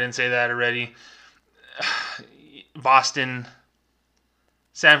 Atlanta, if I didn't say that already, Boston,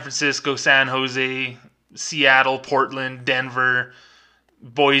 San Francisco, San Jose, Seattle, Portland, Denver,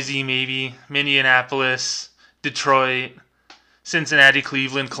 Boise, maybe, Minneapolis, Detroit, Cincinnati,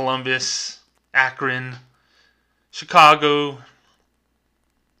 Cleveland, Columbus, Akron, Chicago,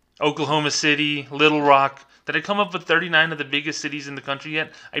 Oklahoma City, Little Rock. Did I come up with 39 of the biggest cities in the country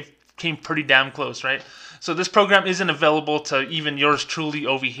yet? I came pretty damn close, right? So this program isn't available to even yours truly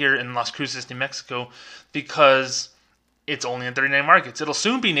over here in Las Cruces, New Mexico, because it's only in 39 markets. It'll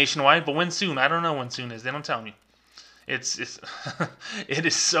soon be nationwide, but when soon? I don't know when soon is. They don't tell me. It's it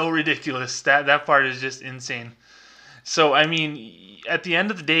is so ridiculous. That part is just insane. So, I mean, at the end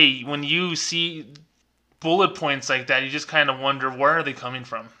of the day, when you see bullet points like that, you just kind of wonder, where are they coming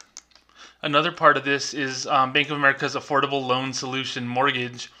from? Another part of this is Bank of America's Affordable Loan Solution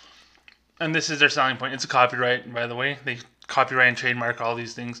Mortgage. And this is their selling point. It's a copyright, by the way. They copyright and trademark all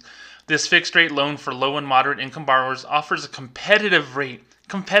these things. This fixed rate loan for low and moderate income borrowers offers a competitive rate.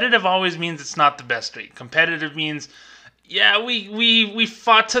 Competitive always means it's not the best rate. Competitive means, yeah, we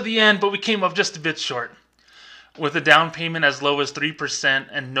fought to the end, but we came up just a bit short. With a down payment as low as 3%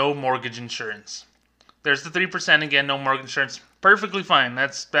 and no mortgage insurance. There's the 3% again, no mortgage insurance. Perfectly fine.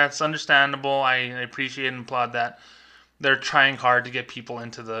 That's understandable. I appreciate and applaud that. They're trying hard to get people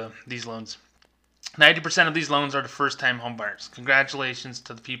into these loans. 90% of these loans are to first-time home buyers. Congratulations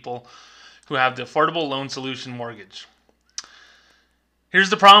to the people who have the Affordable Loan Solution Mortgage.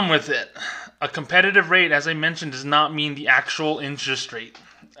 Here's the problem with it. A competitive rate, as I mentioned, does not mean the actual interest rate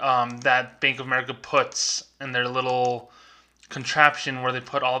that Bank of America puts in their little contraption where they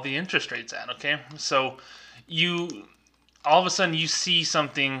put all the interest rates at, okay? So all of a sudden you see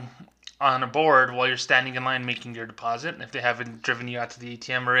something on a board while you're standing in line making your deposit, if they haven't driven you out to the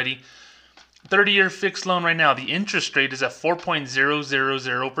ATM already. 30-year fixed loan right now, the interest rate is at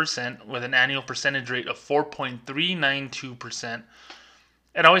 4.000% with an annual percentage rate of 4.392%.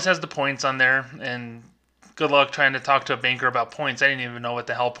 It always has the points on there, and good luck trying to talk to a banker about points. I didn't even know what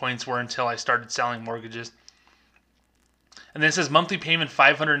the hell points were until I started selling mortgages. And then it says monthly payment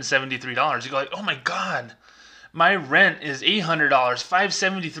 $573. You go like, oh my God, my rent is $800,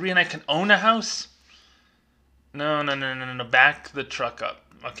 $573, and I can own a house? No. Back the truck up,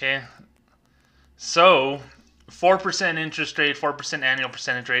 okay? So, 4% interest rate, 4% annual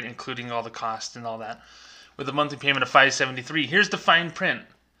percentage rate, including all the costs and all that, with a monthly payment of $573. Here's the fine print.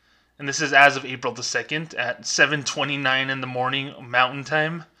 And this is as of April the 2nd at 7:29 in the morning Mountain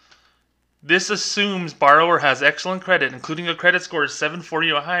Time. This assumes borrower has excellent credit, including a credit score of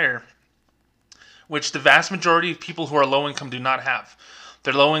 740 or higher, which the vast majority of people who are low income do not have.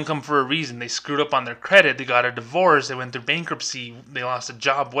 They're low income for a reason. They screwed up on their credit. They got a divorce. They went through bankruptcy. They lost a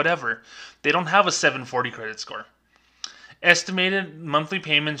job, whatever. They don't have a 740 credit score. Estimated monthly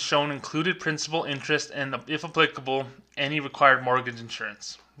payments shown included principal, interest, and, if applicable, any required mortgage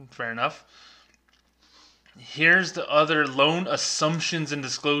insurance. Fair enough. Here's the other loan assumptions and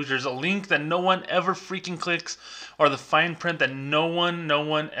disclosures, a link that no one ever freaking clicks, or the fine print that no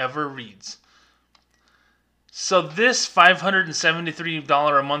one ever reads. So this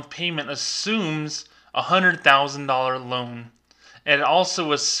 $573 a month payment assumes a $100,000 loan. It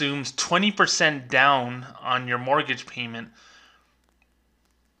also assumes 20% down on your mortgage payment.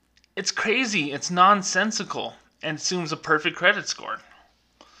 It's crazy. It's nonsensical. And assumes a perfect credit score.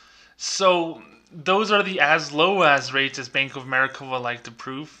 So those are the as low as rates as Bank of America would like to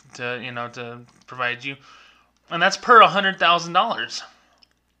to provide you. And that's per $100,000.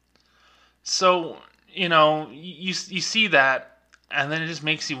 So, you see that, and then it just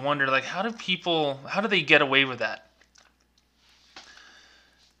makes you wonder, like, how do they get away with that?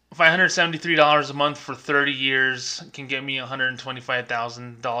 $573 a month for 30 years can get me a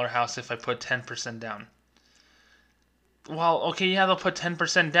 $125,000 house if I put 10% down. Well, okay, yeah, they'll put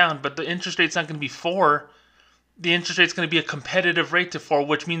 10% down, but the interest rate's not going to be 4. The interest rate's going to be a competitive rate to 4,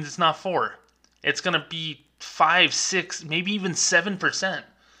 which means it's not 4. It's going to be 5, 6, maybe even 7%.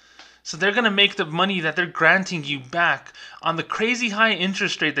 So they're going to make the money that they're granting you back on the crazy high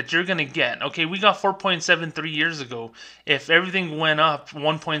interest rate that you're going to get. Okay, we got 4.73 years ago. If everything went up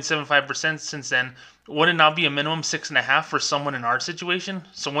 1.75% since then, would it not be a minimum 6.5 for someone in our situation?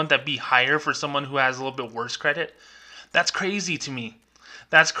 So wouldn't that be higher for someone who has a little bit worse credit? That's crazy to me.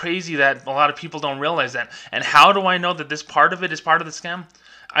 That's crazy that a lot of people don't realize that. And how do I know that this part of it is part of the scam?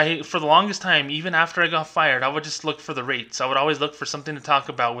 For the longest time, even after I got fired, I would just look for the rates. I would always look for something to talk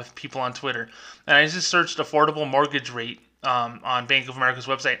about with people on Twitter. And I just searched affordable mortgage rate on Bank of America's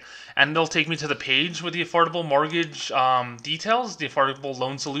website. And they'll take me to the page with the affordable mortgage details, the affordable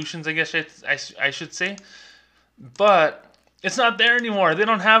loan solutions, I guess I should say. but it's not there anymore. They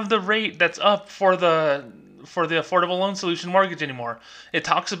don't have the rate that's up for the affordable loan solution mortgage anymore. It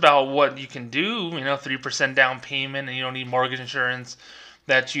talks about what you can do, 3% down payment, and you don't need mortgage insurance,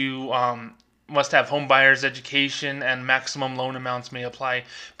 that you must have home buyer's education, and maximum loan amounts may apply.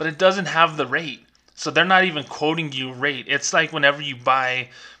 But it doesn't have the rate. So they're not even quoting you rate. It's like whenever you buy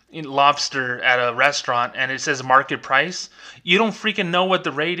lobster at a restaurant and it says market price, you don't freaking know what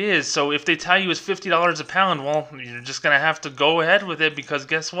the rate is. So if they tell you it's $50 a pound, well, you're just going to have to go ahead with it, because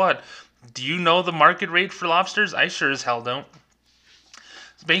guess what? Do you know the market rate for lobsters? I sure as hell don't.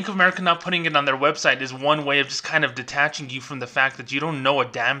 Bank of America not putting it on their website is one way of just kind of detaching you from the fact that you don't know a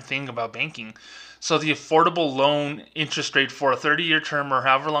damn thing about banking. So the affordable loan interest rate for a 30-year term, or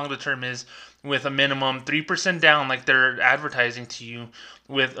however long the term is, with a minimum 3% down like they're advertising to you,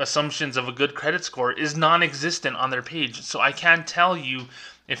 with assumptions of a good credit score, is non-existent on their page. So I can't tell you,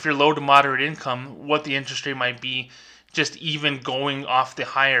 if you're low to moderate income, what the interest rate might be, just even going off the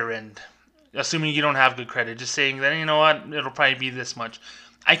higher end. Assuming you don't have good credit, just saying that, you know what, it'll probably be this much.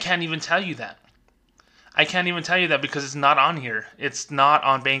 I can't even tell you that. I can't even tell you that because it's not on here. It's not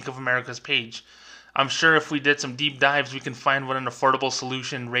on Bank of America's page. I'm sure if we did some deep dives, we can find what an affordable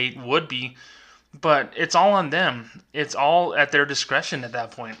solution rate would be, but it's all on them. It's all at their discretion at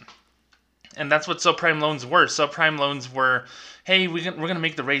that point. And that's what subprime loans were. Subprime loans were, hey, we're going to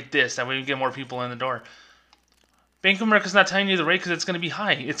make the rate this, that way we get more people in the door. Bank of America's not telling you the rate because it's going to be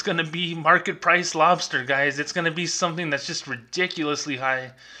high. It's going to be market price lobster, guys. It's going to be something that's just ridiculously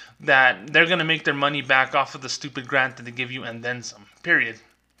high, that they're going to make their money back off of the stupid grant that they give you, and then some. Period.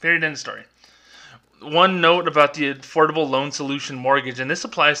 Period, end of story. One note about the affordable loan solution mortgage, and this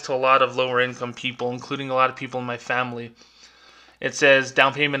applies to a lot of lower income people, including a lot of people in my family. It says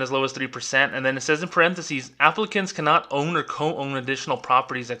down payment as low as 3%, and then it says in parentheses, applicants cannot own or co-own additional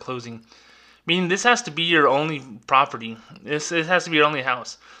properties at closing. Meaning this has to be your only property. It has to be your only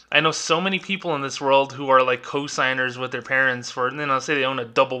house. I know so many people in this world who are like co-signers with their parents for, say they own a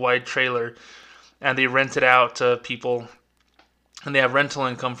double wide trailer and they rent it out to people and they have rental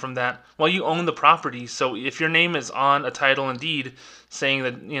income from that. Well, you own the property. So if your name is on a title and deed saying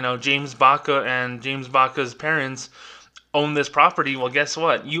that, James Baca and James Baca's parents own this property, well, guess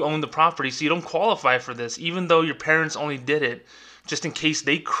what? You own the property, so you don't qualify for this, even though your parents only did it just in case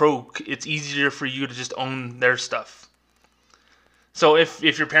they croak. It's easier for you to just own their stuff. So if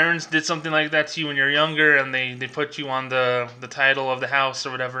your parents did something like that to you when you're younger and they put you on the title of the house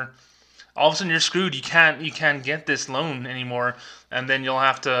or whatever, all of a sudden you're screwed. You can't get this loan anymore, and then you'll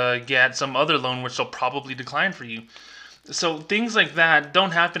have to get some other loan which will probably decline for you. So things like that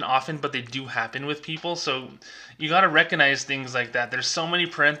don't happen often, but they do happen with people. So you got to recognize things like that. There's so many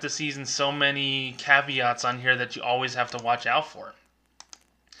parentheses and so many caveats on here that you always have to watch out for.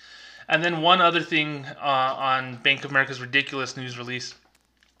 And then one other thing on Bank of America's ridiculous news release.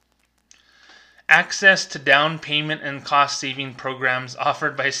 Access to down payment and cost-saving programs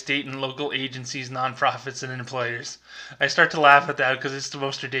offered by state and local agencies, nonprofits, and employers. I start to laugh at that because it's the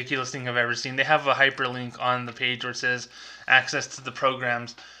most ridiculous thing I've ever seen. They have a hyperlink on the page where it says access to the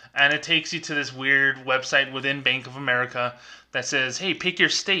programs, and it takes you to this weird website within Bank of America that says, hey, pick your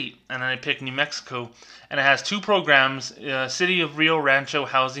state. And then I pick New Mexico, and it has two programs, City of Rio Rancho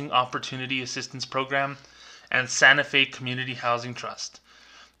Housing Opportunity Assistance Program and Santa Fe Community Housing Trust.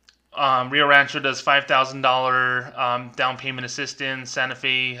 Rio Rancho does $5,000 down payment assistance. Santa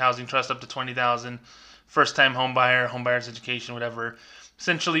Fe Housing Trust up to $20,000. First-time home buyer's education, whatever.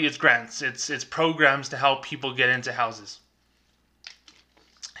 Essentially, it's grants. It's programs to help people get into houses.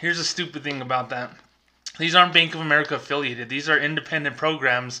 Here's the stupid thing about that. These aren't Bank of America affiliated. These are independent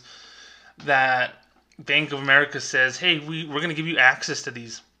programs that Bank of America says, hey, we're going to give you access to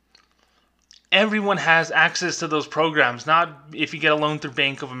these. Everyone has access to those programs. Not if you get a loan through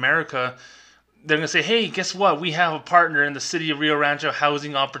Bank of America, they're going to say, hey, guess what? We have a partner in the City of Rio Rancho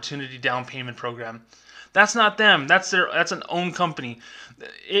Housing Opportunity Down Payment Program. That's not them. That's an own company.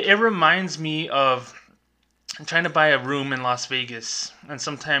 It reminds me of trying to buy a room in Las Vegas. And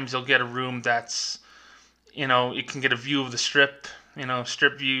sometimes you'll get a room that's, it can get a view of the strip,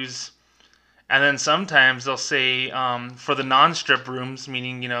 strip views. And then sometimes they'll say for the non-strip rooms,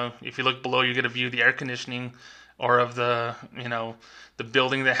 meaning, if you look below, you get a view of the air conditioning or of the, the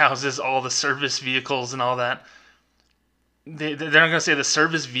building that houses all the service vehicles and all that. They're not going to say the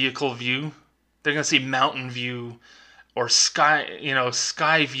service vehicle view. They're going to say mountain view or sky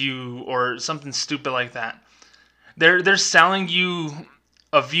view or something stupid like that. They're selling you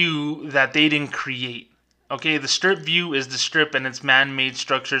a view that they didn't create. Okay, the strip view is the strip and it's man-made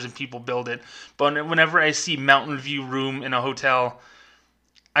structures and people build it. But whenever I see mountain view room in a hotel,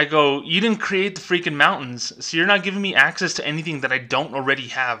 I go, you didn't create the freaking mountains, so you're not giving me access to anything that I don't already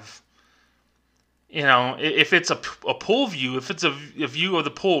have. You know, if it's a pool view, if it's a view of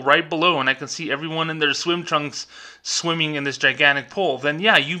the pool right below and I can see everyone in their swim trunks swimming in this gigantic pool, then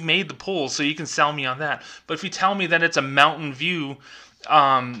yeah, you made the pool, so you can sell me on that. But if you tell me that it's a mountain view,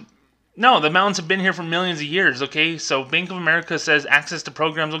 no, the mountains have been here for millions of years, okay? So Bank of America says access to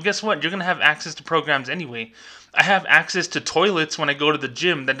programs. Well, guess what? You're going to have access to programs anyway. I have access to toilets when I go to the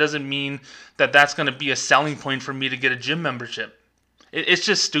gym. That doesn't mean that that's going to be a selling point for me to get a gym membership. It's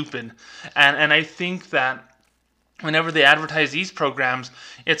just stupid. And I think that whenever they advertise these programs,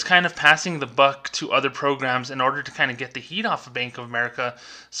 it's kind of passing the buck to other programs in order to kind of get the heat off of Bank of America,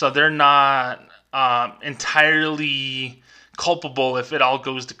 so they're not entirely culpable if it all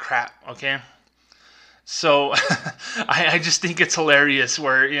goes to crap, okay? So I just think it's hilarious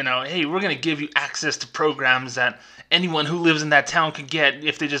where, you know, hey, we're going to give you access to programs that anyone who lives in that town could get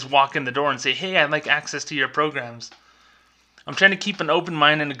if they just walk in the door and say, hey, I'd like access to your programs. I'm trying to keep an open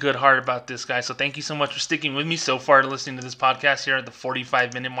mind and a good heart about this, guy. So thank you so much for sticking with me so far, listening to this podcast here at the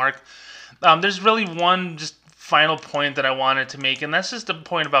 45-minute mark. There's really one just final point that I wanted to make, and that's just a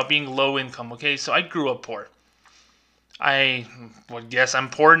point about being low income, okay? So I grew up poor. I would guess I'm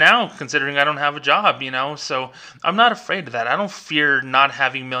poor now, considering I don't have a job, you know? So I'm not afraid of that. I don't fear not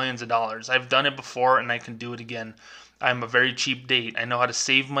having millions of dollars. I've done it before, and I can do it again. I'm a very cheap date. I know how to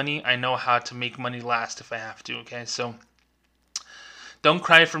save money. I know how to make money last if I have to, okay? So don't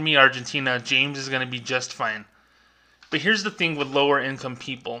cry for me, Argentina. James is going to be just fine. But here's the thing with lower income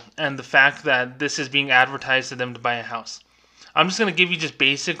people and the fact that this is being advertised to them to buy a house. I'm just going to give you just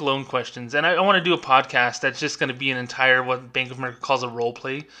basic loan questions. And I want to do a podcast that's just going to be an entire, what Bank of America calls a role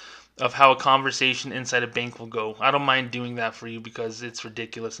play, of how a conversation inside a bank will go. I don't mind doing that for you because it's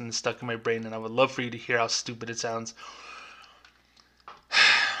ridiculous and it's stuck in my brain, and I would love for you to hear how stupid it sounds.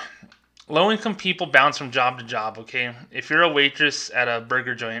 Low-income people bounce from job to job, okay? If you're a waitress at a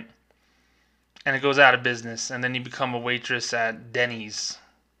burger joint and it goes out of business, and then you become a waitress at Denny's,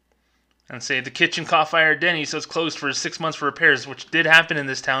 and say the kitchen caught fire at Denny's, so it's closed for 6 months for repairs, which did happen in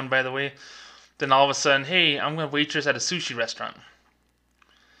this town, by the way, then all of a sudden, hey, I'm going to waitress at a sushi restaurant.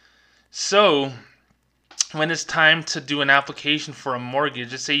 So when it's time to do an application for a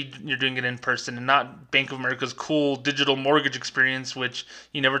mortgage, let's say you're doing it in person and not Bank of America's cool digital mortgage experience, which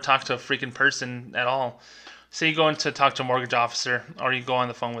you never talk to a freaking person at all. Say you go in to talk to a mortgage officer, or you go on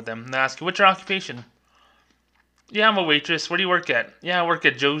the phone with them and they ask you, what's your occupation? Yeah, I'm a waitress. Where do you work at? Yeah, I work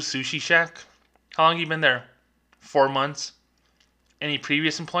at Joe's Sushi Shack. How long have you been there? 4 months. Any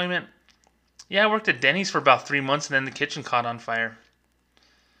previous employment? Yeah, I worked at Denny's for about 3 months and then the kitchen caught on fire.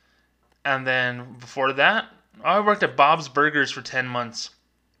 And then before that, I worked at Bob's Burgers for 10 months.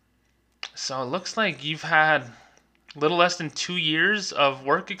 So it looks like you've had a little less than 2 years of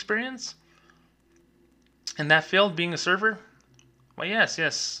work experience in that field, being a server? Well, yes,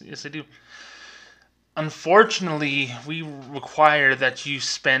 I do. Unfortunately, we require that you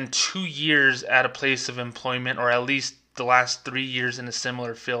spend 2 years at a place of employment, or at least the last 3 years in a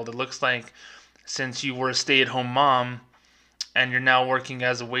similar field. It looks like since you were a stay-at-home mom, and you're now working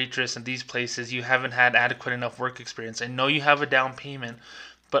as a waitress in these places, you haven't had adequate enough work experience. I know you have a down payment,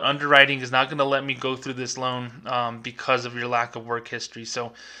 but underwriting is not going to let me go through this loan because of your lack of work history.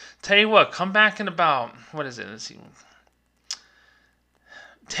 So tell you what, come back in about, let's see,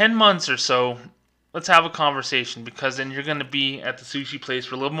 10 months or so. Let's have a conversation, because then you're going to be at the sushi place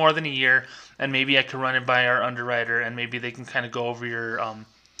for a little more than a year, and maybe I can run it by our underwriter, and maybe they can kind of go over your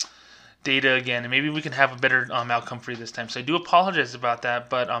data again, and maybe we can have a better outcome for you this time. So I do apologize about that,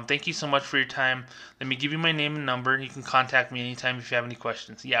 but thank you so much for your time. Let me give you my name and number. You can contact me anytime if you have any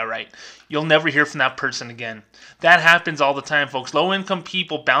questions. Yeah, right. You'll never hear from that person again. That happens all the time, folks. Low-income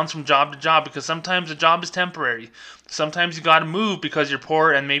people bounce from job to job because sometimes a job is temporary. Sometimes you got to move because you're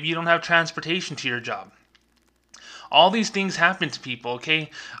poor and maybe you don't have transportation to your job. All these things happen to people, okay?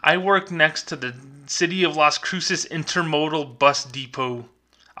 I work next to the City of Las Cruces Intermodal Bus Depot.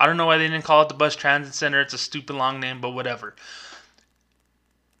 I don't know why they didn't call it the Bus Transit Center. It's a stupid long name, but whatever.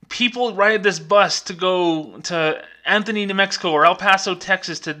 People ride this bus to go to Anthony, New Mexico, or El Paso,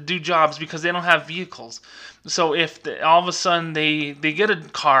 Texas to do jobs because they don't have vehicles. So if all of a sudden they get a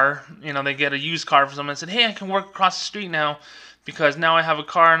car, they get a used car from someone and said, hey, I can work across the street now because now I have a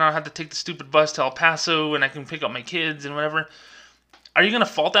car and I don't have to take the stupid bus to El Paso and I can pick up my kids and whatever. Are you going to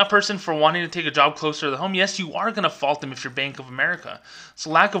fault that person for wanting to take a job closer to the home? Yes, you are going to fault them if you're Bank of America. So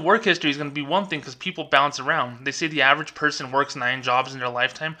lack of work history is going to be one thing because people bounce around. They say the average person works 9 jobs in their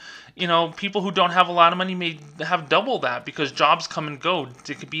lifetime. People who don't have a lot of money may have double that because jobs come and go.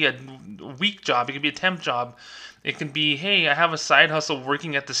 It could be a week job. It could be a temp job. It can be, hey, I have a side hustle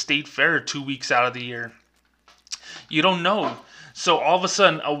working at the state fair 2 weeks out of the year. You don't know. So all of a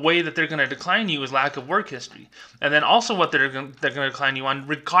sudden, a way that they're going to decline you is lack of work history. And then also what they're going to decline you on,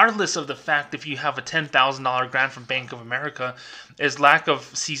 regardless of the fact if you have a $10,000 grant from Bank of America, is lack of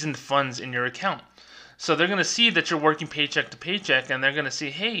seasoned funds in your account. So they're going to see that you're working paycheck to paycheck, and they're going to say,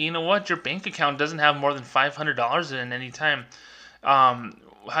 hey, you know what? Your bank account doesn't have more than $500 in any time.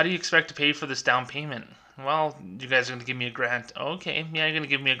 How do you expect to pay for this down payment? Well, you guys are going to give me a grant. Okay, yeah, you're going to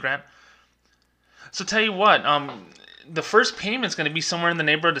give me a grant. So tell you what, the first payment's going to be somewhere in the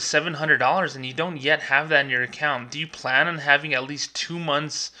neighborhood of $700, and you don't yet have that in your account. Do you plan on having at least 2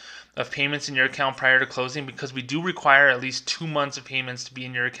 months of payments in your account prior to closing? Because we do require at least 2 months of payments to be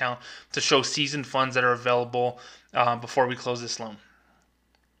in your account to show seasoned funds that are available before we close this loan.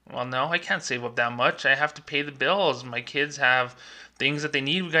 Well, no, I can't save up that much. I have to pay the bills. My kids have things that they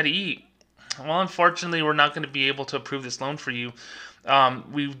need. We got to eat. Well, unfortunately, we're not going to be able to approve this loan for you.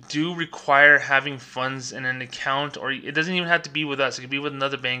 We do require having funds in an account, or it doesn't even have to be with us. It could be with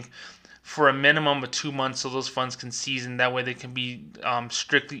another bank for a minimum of 2 months so those funds can season. That way they can be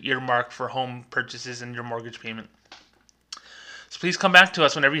strictly earmarked for home purchases and your mortgage payment. So please come back to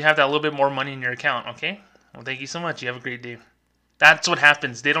us whenever you have that little bit more money in your account, okay? Well, thank you so much. You have a great day. That's what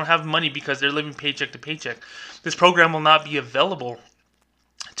happens. They don't have money because they're living paycheck to paycheck. This program will not be available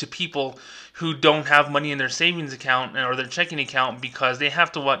to people who don't have money in their savings account or their checking account because they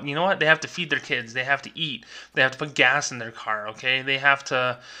have to they have to feed their kids, they have to eat, they have to put gas in their car, okay? They have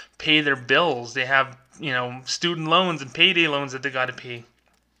to pay their bills, they have, student loans and payday loans that they got to pay.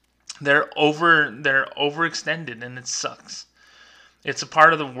 They're overextended and it sucks. It's a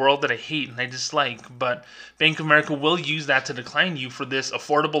part of the world that I hate and I dislike, but Bank of America will use that to decline you for this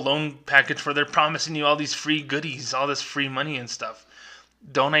affordable loan package where they're promising you all these free goodies, all this free money and stuff.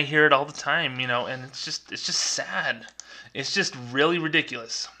 Don't I hear it all the time, and it's just sad. It's just really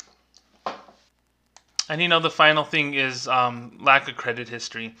ridiculous. And the final thing is lack of credit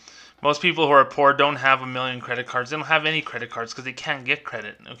history. Most people who are poor don't have a million credit cards. They don't have any credit cards because they can't get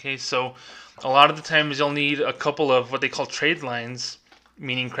credit. Okay, so a lot of the times you'll need a couple of what they call trade lines,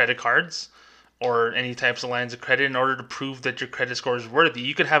 meaning credit cards, or any types of lines of credit in order to prove that your credit score is worthy.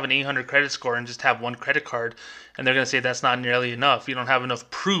 You could have an 800 credit score and just have one credit card, and they're going to say that's not nearly enough. You don't have enough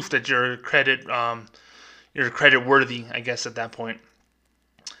proof that you're credit worthy, I guess, at that point.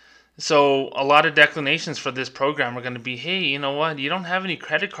 So a lot of declinations for this program are going to be, hey, you know what? You don't have any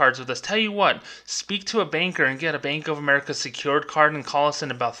credit cards with us. Tell you what, speak to a banker and get a Bank of America secured card and call us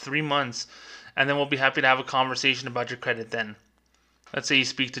in about 3 months, and then we'll be happy to have a conversation about your credit then. Let's say you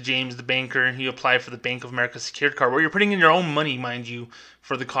speak to James, the banker, and you apply for the Bank of America secured card, where you're putting in your own money, mind you,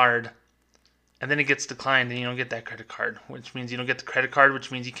 for the card. And then it gets declined and you don't get that credit card, which means you don't get the credit card,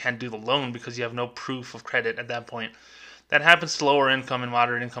 which means you can't do the loan because you have no proof of credit at that point. That happens to lower income and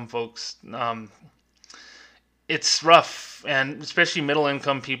moderate income folks. It's rough, and especially middle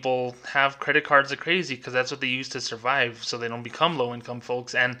income people have credit cards like crazy because that's what they use to survive so they don't become low income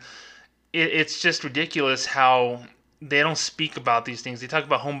folks. And it's just ridiculous how they don't speak about these things. They talk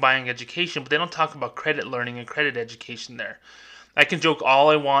about home buying education, but they don't talk about credit learning and credit education there. I can joke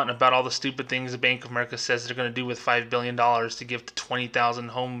all I want about all the stupid things the Bank of America says they're going to do with $5 billion to give to 20,000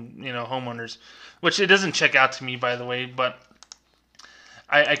 homeowners, which it doesn't check out to me, by the way, but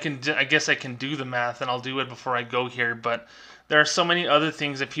I guess I can do the math, and I'll do it before I go here, but there are so many other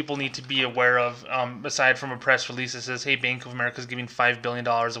things that people need to be aware of, aside from a press release that says, hey, Bank of America is giving $5 billion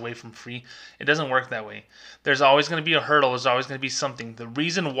away from free. It doesn't work that way. There's always going to be a hurdle. There's always going to be something. The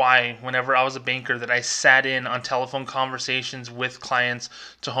reason why, whenever I was a banker, that I sat in on telephone conversations with clients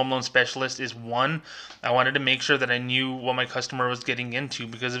to home loan specialists is, one, I wanted to make sure that I knew what my customer was getting into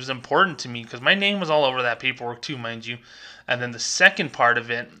because it was important to me because my name was all over that paperwork too, mind you. And then the second part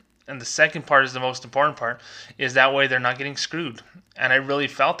of it, and the second part is the most important part, is that way they're not getting screwed. And I really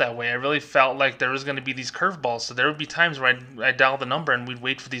felt that way. I really felt like there was going to be these curveballs. So there would be times where I'd dial the number and we'd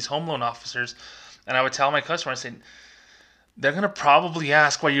wait for these home loan officers. And I would tell my customer, I said, they're going to probably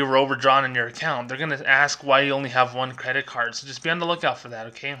ask why you were overdrawn in your account. They're going to ask why you only have one credit card. So just be on the lookout for that,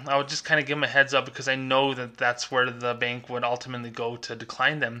 okay? I would just kind of give them a heads up because I know that that's where the bank would ultimately go to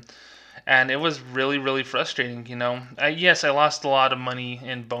decline them. And it was really, really frustrating, Yes, I lost a lot of money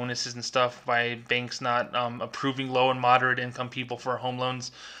in bonuses and stuff by banks not approving low and moderate income people for home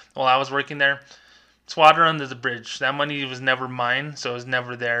loans while I was working there. It's water under the bridge. That money was never mine, so it was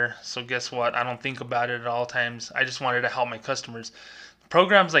never there. So guess what? I don't think about it at all times. I just wanted to help my customers.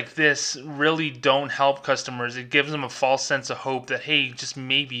 Programs like this really don't help customers. It gives them a false sense of hope that, hey, just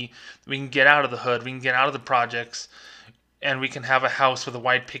maybe we can get out of the hood, we can get out of the projects, and we can have a house with a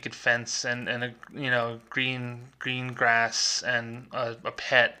white picket fence and a green grass and a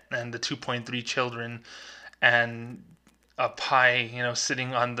pet and the 2.3 children and a pie,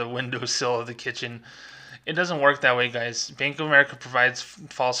 sitting on the windowsill of the kitchen. It doesn't work that way, guys. Bank of America provides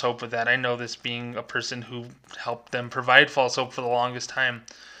false hope with that. I know this, being a person who helped them provide false hope for the longest time.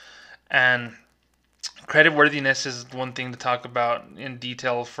 And creditworthiness is one thing to talk about in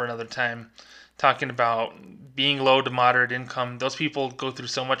detail for another time. Talking about being low to moderate income, those people go through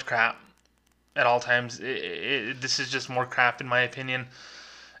so much crap at all times. This is just more crap in my opinion.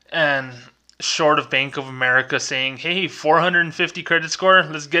 And short of Bank of America saying, hey, 450 credit score,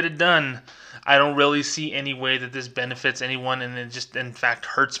 let's get it done, I don't really see any way that this benefits anyone, and it just in fact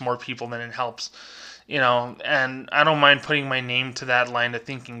hurts more people than it helps. And I don't mind putting my name to that line of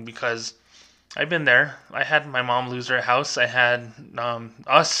thinking because I've been there. I had my mom lose her house. I had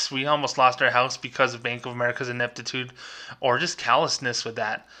we almost lost our house because of Bank of America's ineptitude or just callousness with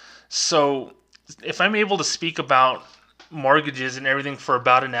that. So if I'm able to speak about mortgages and everything for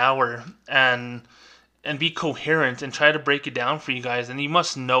about an hour and be coherent and try to break it down for you guys, then you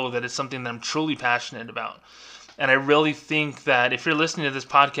must know that it's something that I'm truly passionate about. And I really think that if you're listening to this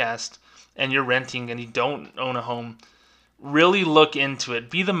podcast and you're renting and you don't own a home, really look into it.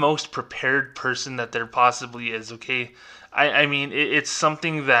 Be the most prepared person that there possibly is, okay? I mean, it's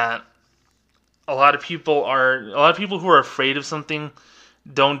something that a lot of people who are afraid of something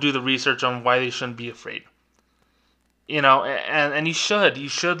don't do the research on why they shouldn't be afraid. And you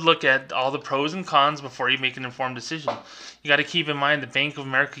should look at all the pros and cons before you make an informed decision. You got to keep in mind that Bank of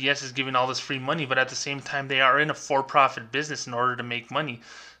America, yes, is giving all this free money, but at the same time, they are in a for-profit business in order to make money.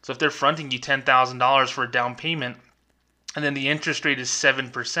 So if they're fronting you $10,000 for a down payment, and then the interest rate is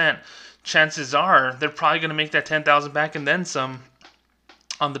 7%, chances are they're probably going to make that $10,000 back and then some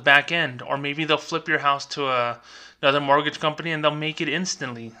on the back end. Or maybe they'll flip your house to another mortgage company and they'll make it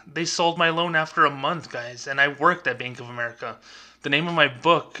instantly. They sold my loan after a month, guys, and I worked at Bank of America. The name of my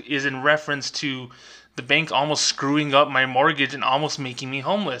book is in reference to the bank almost screwing up my mortgage and almost making me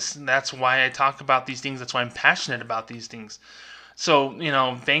homeless. And that's why I talk about these things. That's why I'm passionate about these things. So,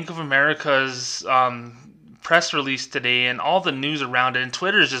 Bank of America's press release today and all the news around it, and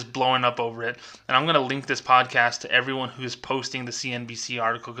Twitter is just blowing up over it. And I'm going to link this podcast to everyone who's posting the CNBC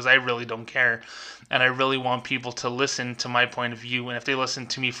article because I really don't care. And I really want people to listen to my point of view. And if they listen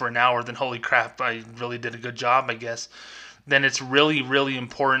to me for an hour, then holy crap, I really did a good job, I guess. Then it's really, really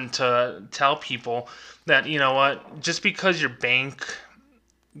important to tell people that, just because your bank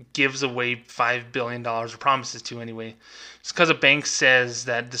gives away $5 billion, or promises to anyway, it's because a bank says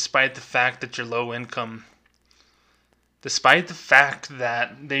that despite the fact that you're low income, despite the fact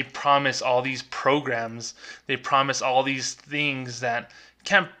that they promise all these programs, they promise all these things that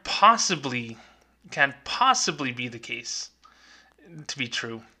can't possibly be the case to be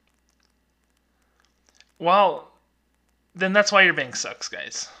true. Well, then that's why your bank sucks,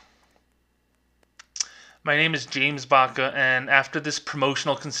 guys. My name is James Baca, and after this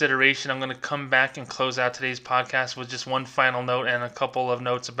promotional consideration, I'm going to come back and close out today's podcast with just one final note and a couple of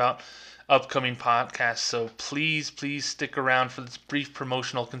notes about upcoming podcasts. So please stick around for this brief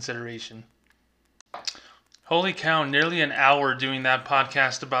promotional consideration. Holy cow, nearly an hour doing that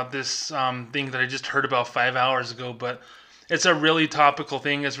podcast about this thing that I just heard about 5 hours ago, but it's a really topical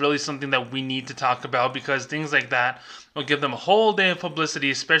thing. It's really something that we need to talk about because things like that will give them a whole day of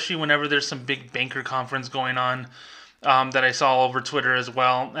publicity, especially whenever there's some big banker conference going on that I saw over Twitter as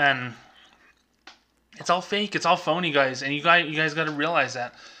well. And it's all fake. It's all phony, guys. And you guys got to realize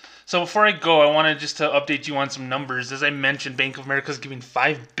that. So before I go, I wanted just to update you on some numbers. As I mentioned, Bank of America is giving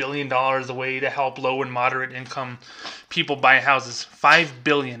 $5 billion away to help low and moderate income people buy houses. $5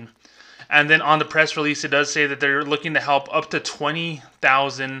 billion. And then on the press release, it does say that they're looking to help up to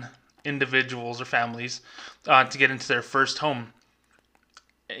 20,000 individuals or families to get into their first home.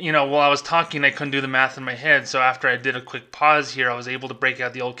 While I was talking, I couldn't do the math in my head. So after I did a quick pause here, I was able to break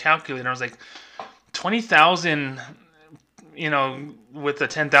out the old calculator. I was like, 20,000, with a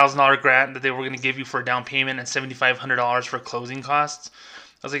 $10,000 grant that they were going to give you for a down payment and $7,500 for closing costs.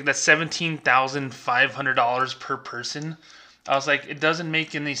 I was like, that's $17,500 per person. I was like, it doesn't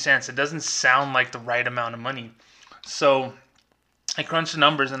make any sense. It doesn't sound like the right amount of money. So I crunched the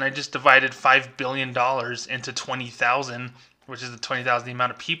numbers and I just divided $5 billion into 20,000, which is the 20,000 the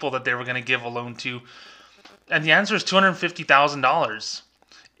amount of people that they were going to give a loan to. And the answer is $250,000.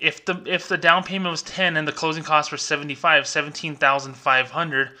 if the down payment was 10 and the closing costs were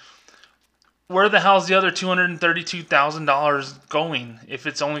 17,500, where the hell's the other $232,000 going if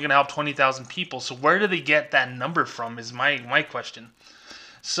it's only going to help 20,000 people? So where do they get that number from is my question.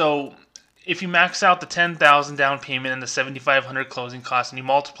 So if you max out the 10,000 down payment and the 7,500 closing costs, and you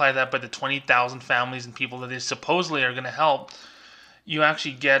multiply that by the 20,000 families and people that they supposedly are going to help, you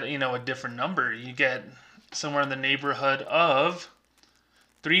actually get, a different number. You get somewhere in the neighborhood of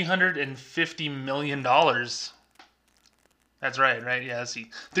 $350 million. That's right? Yeah, let's see.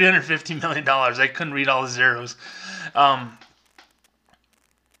 $350 million. I couldn't read all the zeros.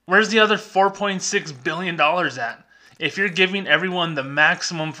 Where's the other $4.6 billion at? If you're giving everyone the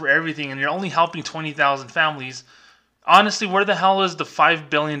maximum for everything and you're only helping 20,000 families, honestly, where the hell does the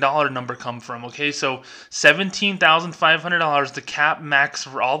 $5 billion number come from? Okay, so $17,500, the cap max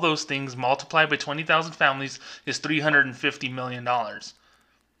for all those things multiplied by 20,000 families is $350 million.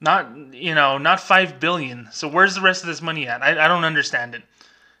 Not $5 billion. So where's the rest of this money at? I don't understand it.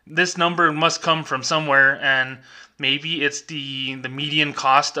 This number must come from somewhere, and maybe it's the median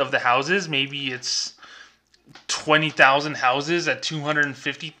cost of the houses. Maybe it's 20,000 houses at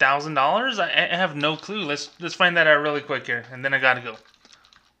 $250,000. I have no clue. Let's find that out really quick here, and then I gotta go.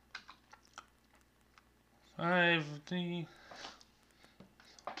 5D.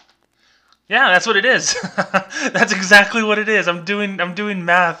 Yeah, that's what it is. That's exactly what it is. I'm doing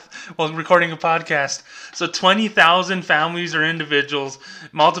math while recording a podcast. So 20,000 families or individuals,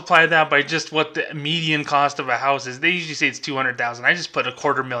 multiply that by just what the median cost of a house is. They usually say it's $200,000. I just put a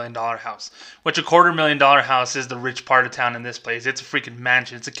 $250,000 house, which a $250,000 house is the rich part of town in this place. It's a freaking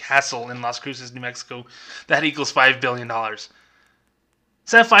mansion. It's a castle in Las Cruces, New Mexico. That equals $5 billion.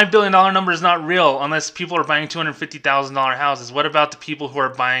 So that $5 billion number is not real unless people are buying $250,000 houses. What about the people who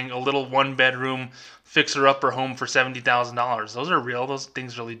are buying a little one-bedroom fixer-upper home for $70,000? Those are real. Those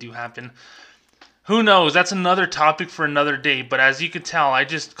things really do happen. Who knows? That's another topic for another day. But as you can tell, I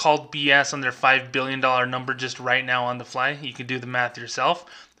just called BS on their $5 billion number just right now on the fly. You can do the math yourself.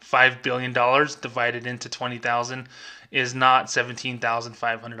 $5 billion divided into 20,000 is not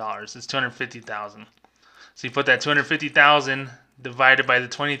 $17,500. It's $250,000. So you put that $250,000 divided by the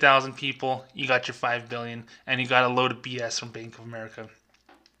 20,000 people, you got your $5 billion, and you got a load of BS from Bank of America.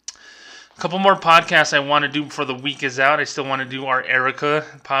 A couple more podcasts I want to do before the week is out. I still want to do our Erica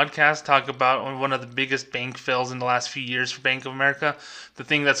podcast, talk about one of the biggest bank fails in the last few years for Bank of America. The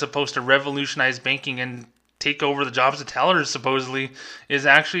thing that's supposed to revolutionize banking and take over the jobs of tellers, supposedly, is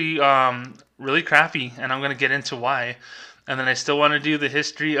actually really crappy, and I'm going to get into why. And then I still want to do the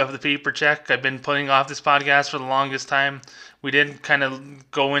history of the paper check. I've been putting off this podcast for the longest time. We did kind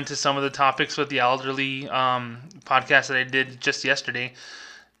of go into some of the topics with the elderly podcast that I did just yesterday.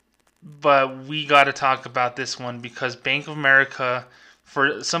 But we got to talk about this one because Bank of America,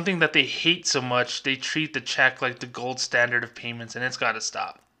 for something that they hate so much, they treat the check like the gold standard of payments, and it's got to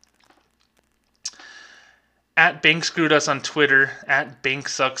stop. At Bank Screwed Us on Twitter, at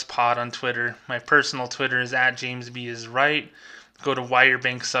BankSucksPod on Twitter. My personal Twitter is at JamesBIsRight. Go to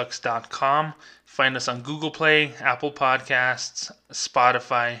whyyourbanksucks.com. Find us on Google Play, Apple Podcasts,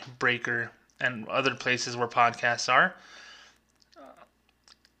 Spotify, Breaker, and other places where podcasts are.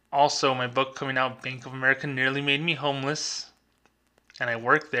 Also, my book coming out, Bank of America Nearly Made Me Homeless, and I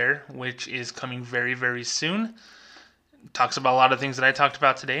work there, which is coming very, very soon. It talks about a lot of things that I talked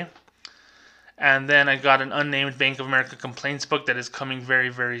about today. And then I got an unnamed Bank of America complaints book that is coming very,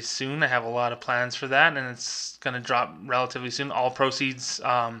 very soon. I have a lot of plans for that, and it's going to drop relatively soon. All the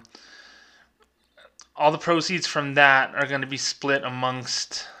proceeds from that are going to be split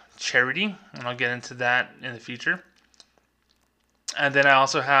amongst charity, and I'll get into that in the future. And then I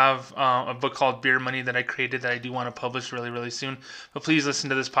also have a book called Beer Money that I created that I do want to publish really, really soon. But please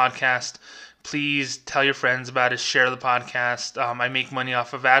listen to this podcast. Please tell your friends about it. Share the podcast. I make money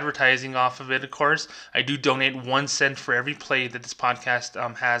off of advertising off of it, of course. I do donate 1 cent for every play that this podcast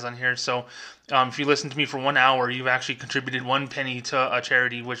has on here. So if you listen to me for 1 hour, you've actually contributed 1 penny to a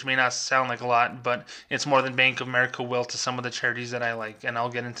charity, which may not sound like a lot, but it's more than Bank of America will to some of the charities that I like, and I'll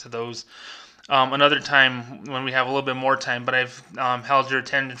get into those another time when we have a little bit more time. But I've held your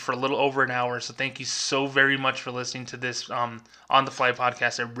attention for a little over an hour, so thank you so very much for listening to this On the Fly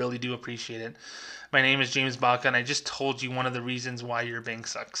podcast. I really do appreciate it. My name is James Baca, and I just told you one of the reasons why your bank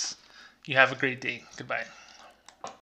sucks. You have a great day. Goodbye.